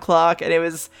time on the clock. And it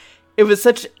was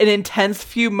such an intense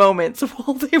few moments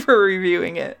while they were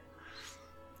reviewing it.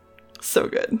 So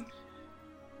good.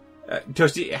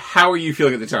 Toasty, how are you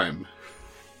feeling at the time?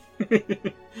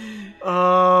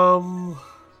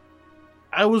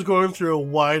 I was going through a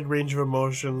wide range of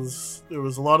emotions. There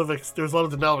was a lot of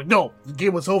denial. Like, no, the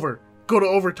game was over. Go to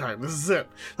overtime. This is it.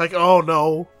 Like, oh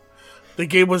no, the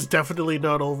game was definitely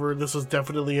not over. This was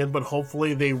definitely in, but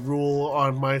hopefully they rule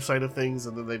on my side of things,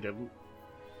 and then they didn't.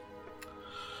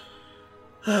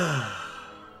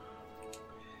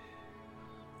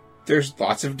 There's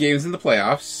lots of games in the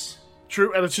playoffs.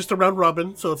 True, and it's just a round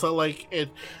robin, so it's not like it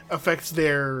affects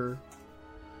their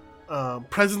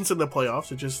presence in the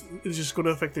playoffs. It's just going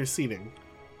to affect their seeding.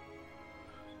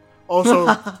 Also,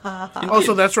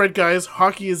 that's right, guys.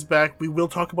 Hockey is back. We will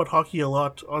talk about hockey a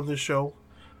lot on this show.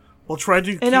 We'll try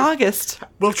to in August.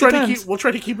 We'll try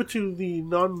to keep it to the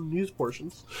non-news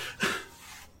portions.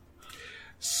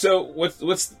 So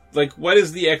what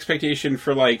is the expectation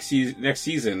for next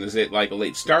season? Is it like a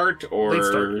late start or late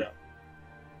start? Yeah.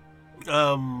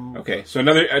 Okay, so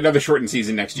another shortened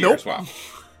season next year as well.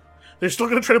 They're still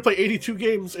going to try to play 82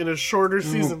 games in a shorter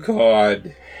season. Oh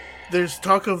God! There's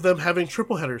talk of them having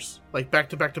triple headers, like back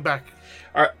to back to back.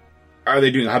 Are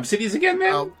they doing hub cities again,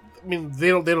 man? I mean, they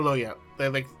don't know yet.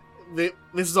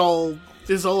 This is all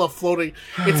a floating.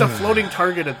 It's a floating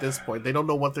target at this point. They don't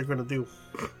know what they're going to do.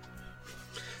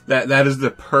 That is the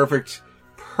perfect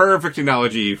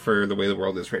analogy for the way the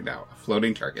world is right now. A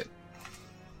floating target.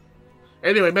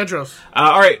 Anyway, Medros.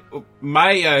 All right,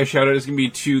 my shout out is going to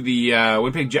be to the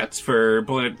Winnipeg Jets for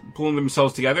pulling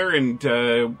themselves together and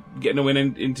getting a win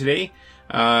in today,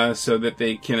 so that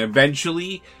they can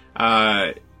eventually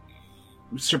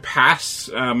surpass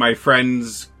my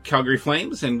friends Calgary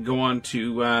Flames and go on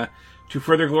to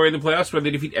further glory in the playoffs, where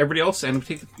they defeat everybody else and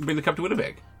bring the cup to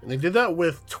Winnipeg. And they did that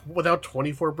without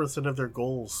 24% of their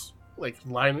goals. Like,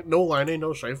 no Laine,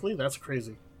 no Scheifele. That's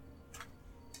crazy.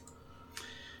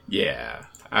 Yeah.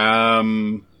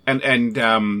 And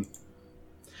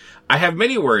I have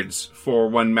many words for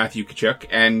one Matthew Tkachuk,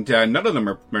 and none of them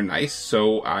are nice,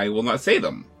 so I will not say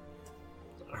them.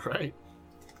 All right.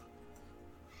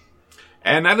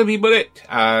 And that'll be about it.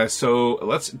 So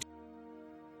let's...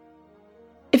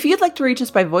 If you'd like to reach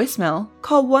us by voicemail,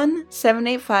 call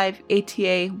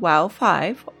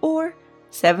 1-785-ATA-WOW5 or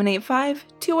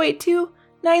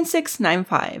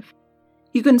 785-282-9695.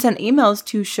 You can send emails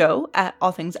to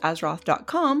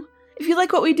show@allthingsazeroth.com. If you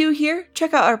like what we do here,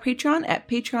 check out our Patreon at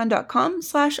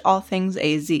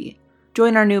patreon.com/allthingsaz.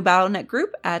 Join our new BattleNet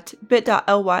group at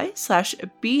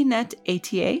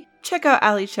bit.ly/bnetata. Check out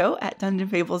Ali's show at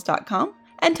dungeonfables.com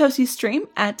and Toasty's stream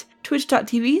at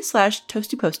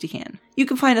twitch.tv/toastypostycan. You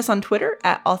can find us on Twitter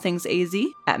at allthingsaz,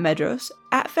 at Medros,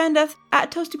 at Fandeth, at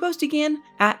toastypostycan,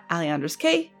 at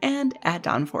AleandrasK, and at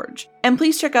Dawnforge. And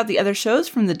please check out the other shows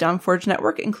from the Dawnforge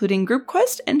network, including Group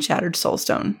Quest and Shattered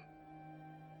Soulstone.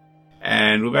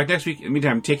 And we'll be back next week. In the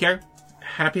meantime, take care,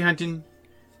 happy hunting,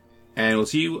 and we'll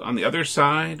see you on the other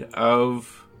side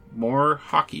of more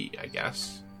hockey, I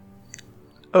guess.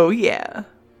 Oh yeah.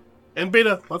 And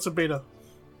beta. Lots of beta.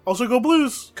 Also go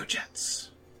Blues. Go Jets.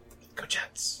 Go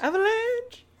Jets.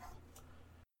 Avalanche.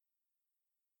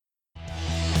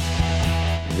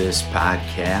 This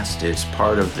podcast is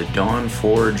part of the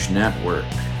Dawnforge Network.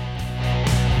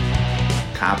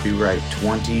 Copyright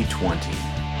 2020.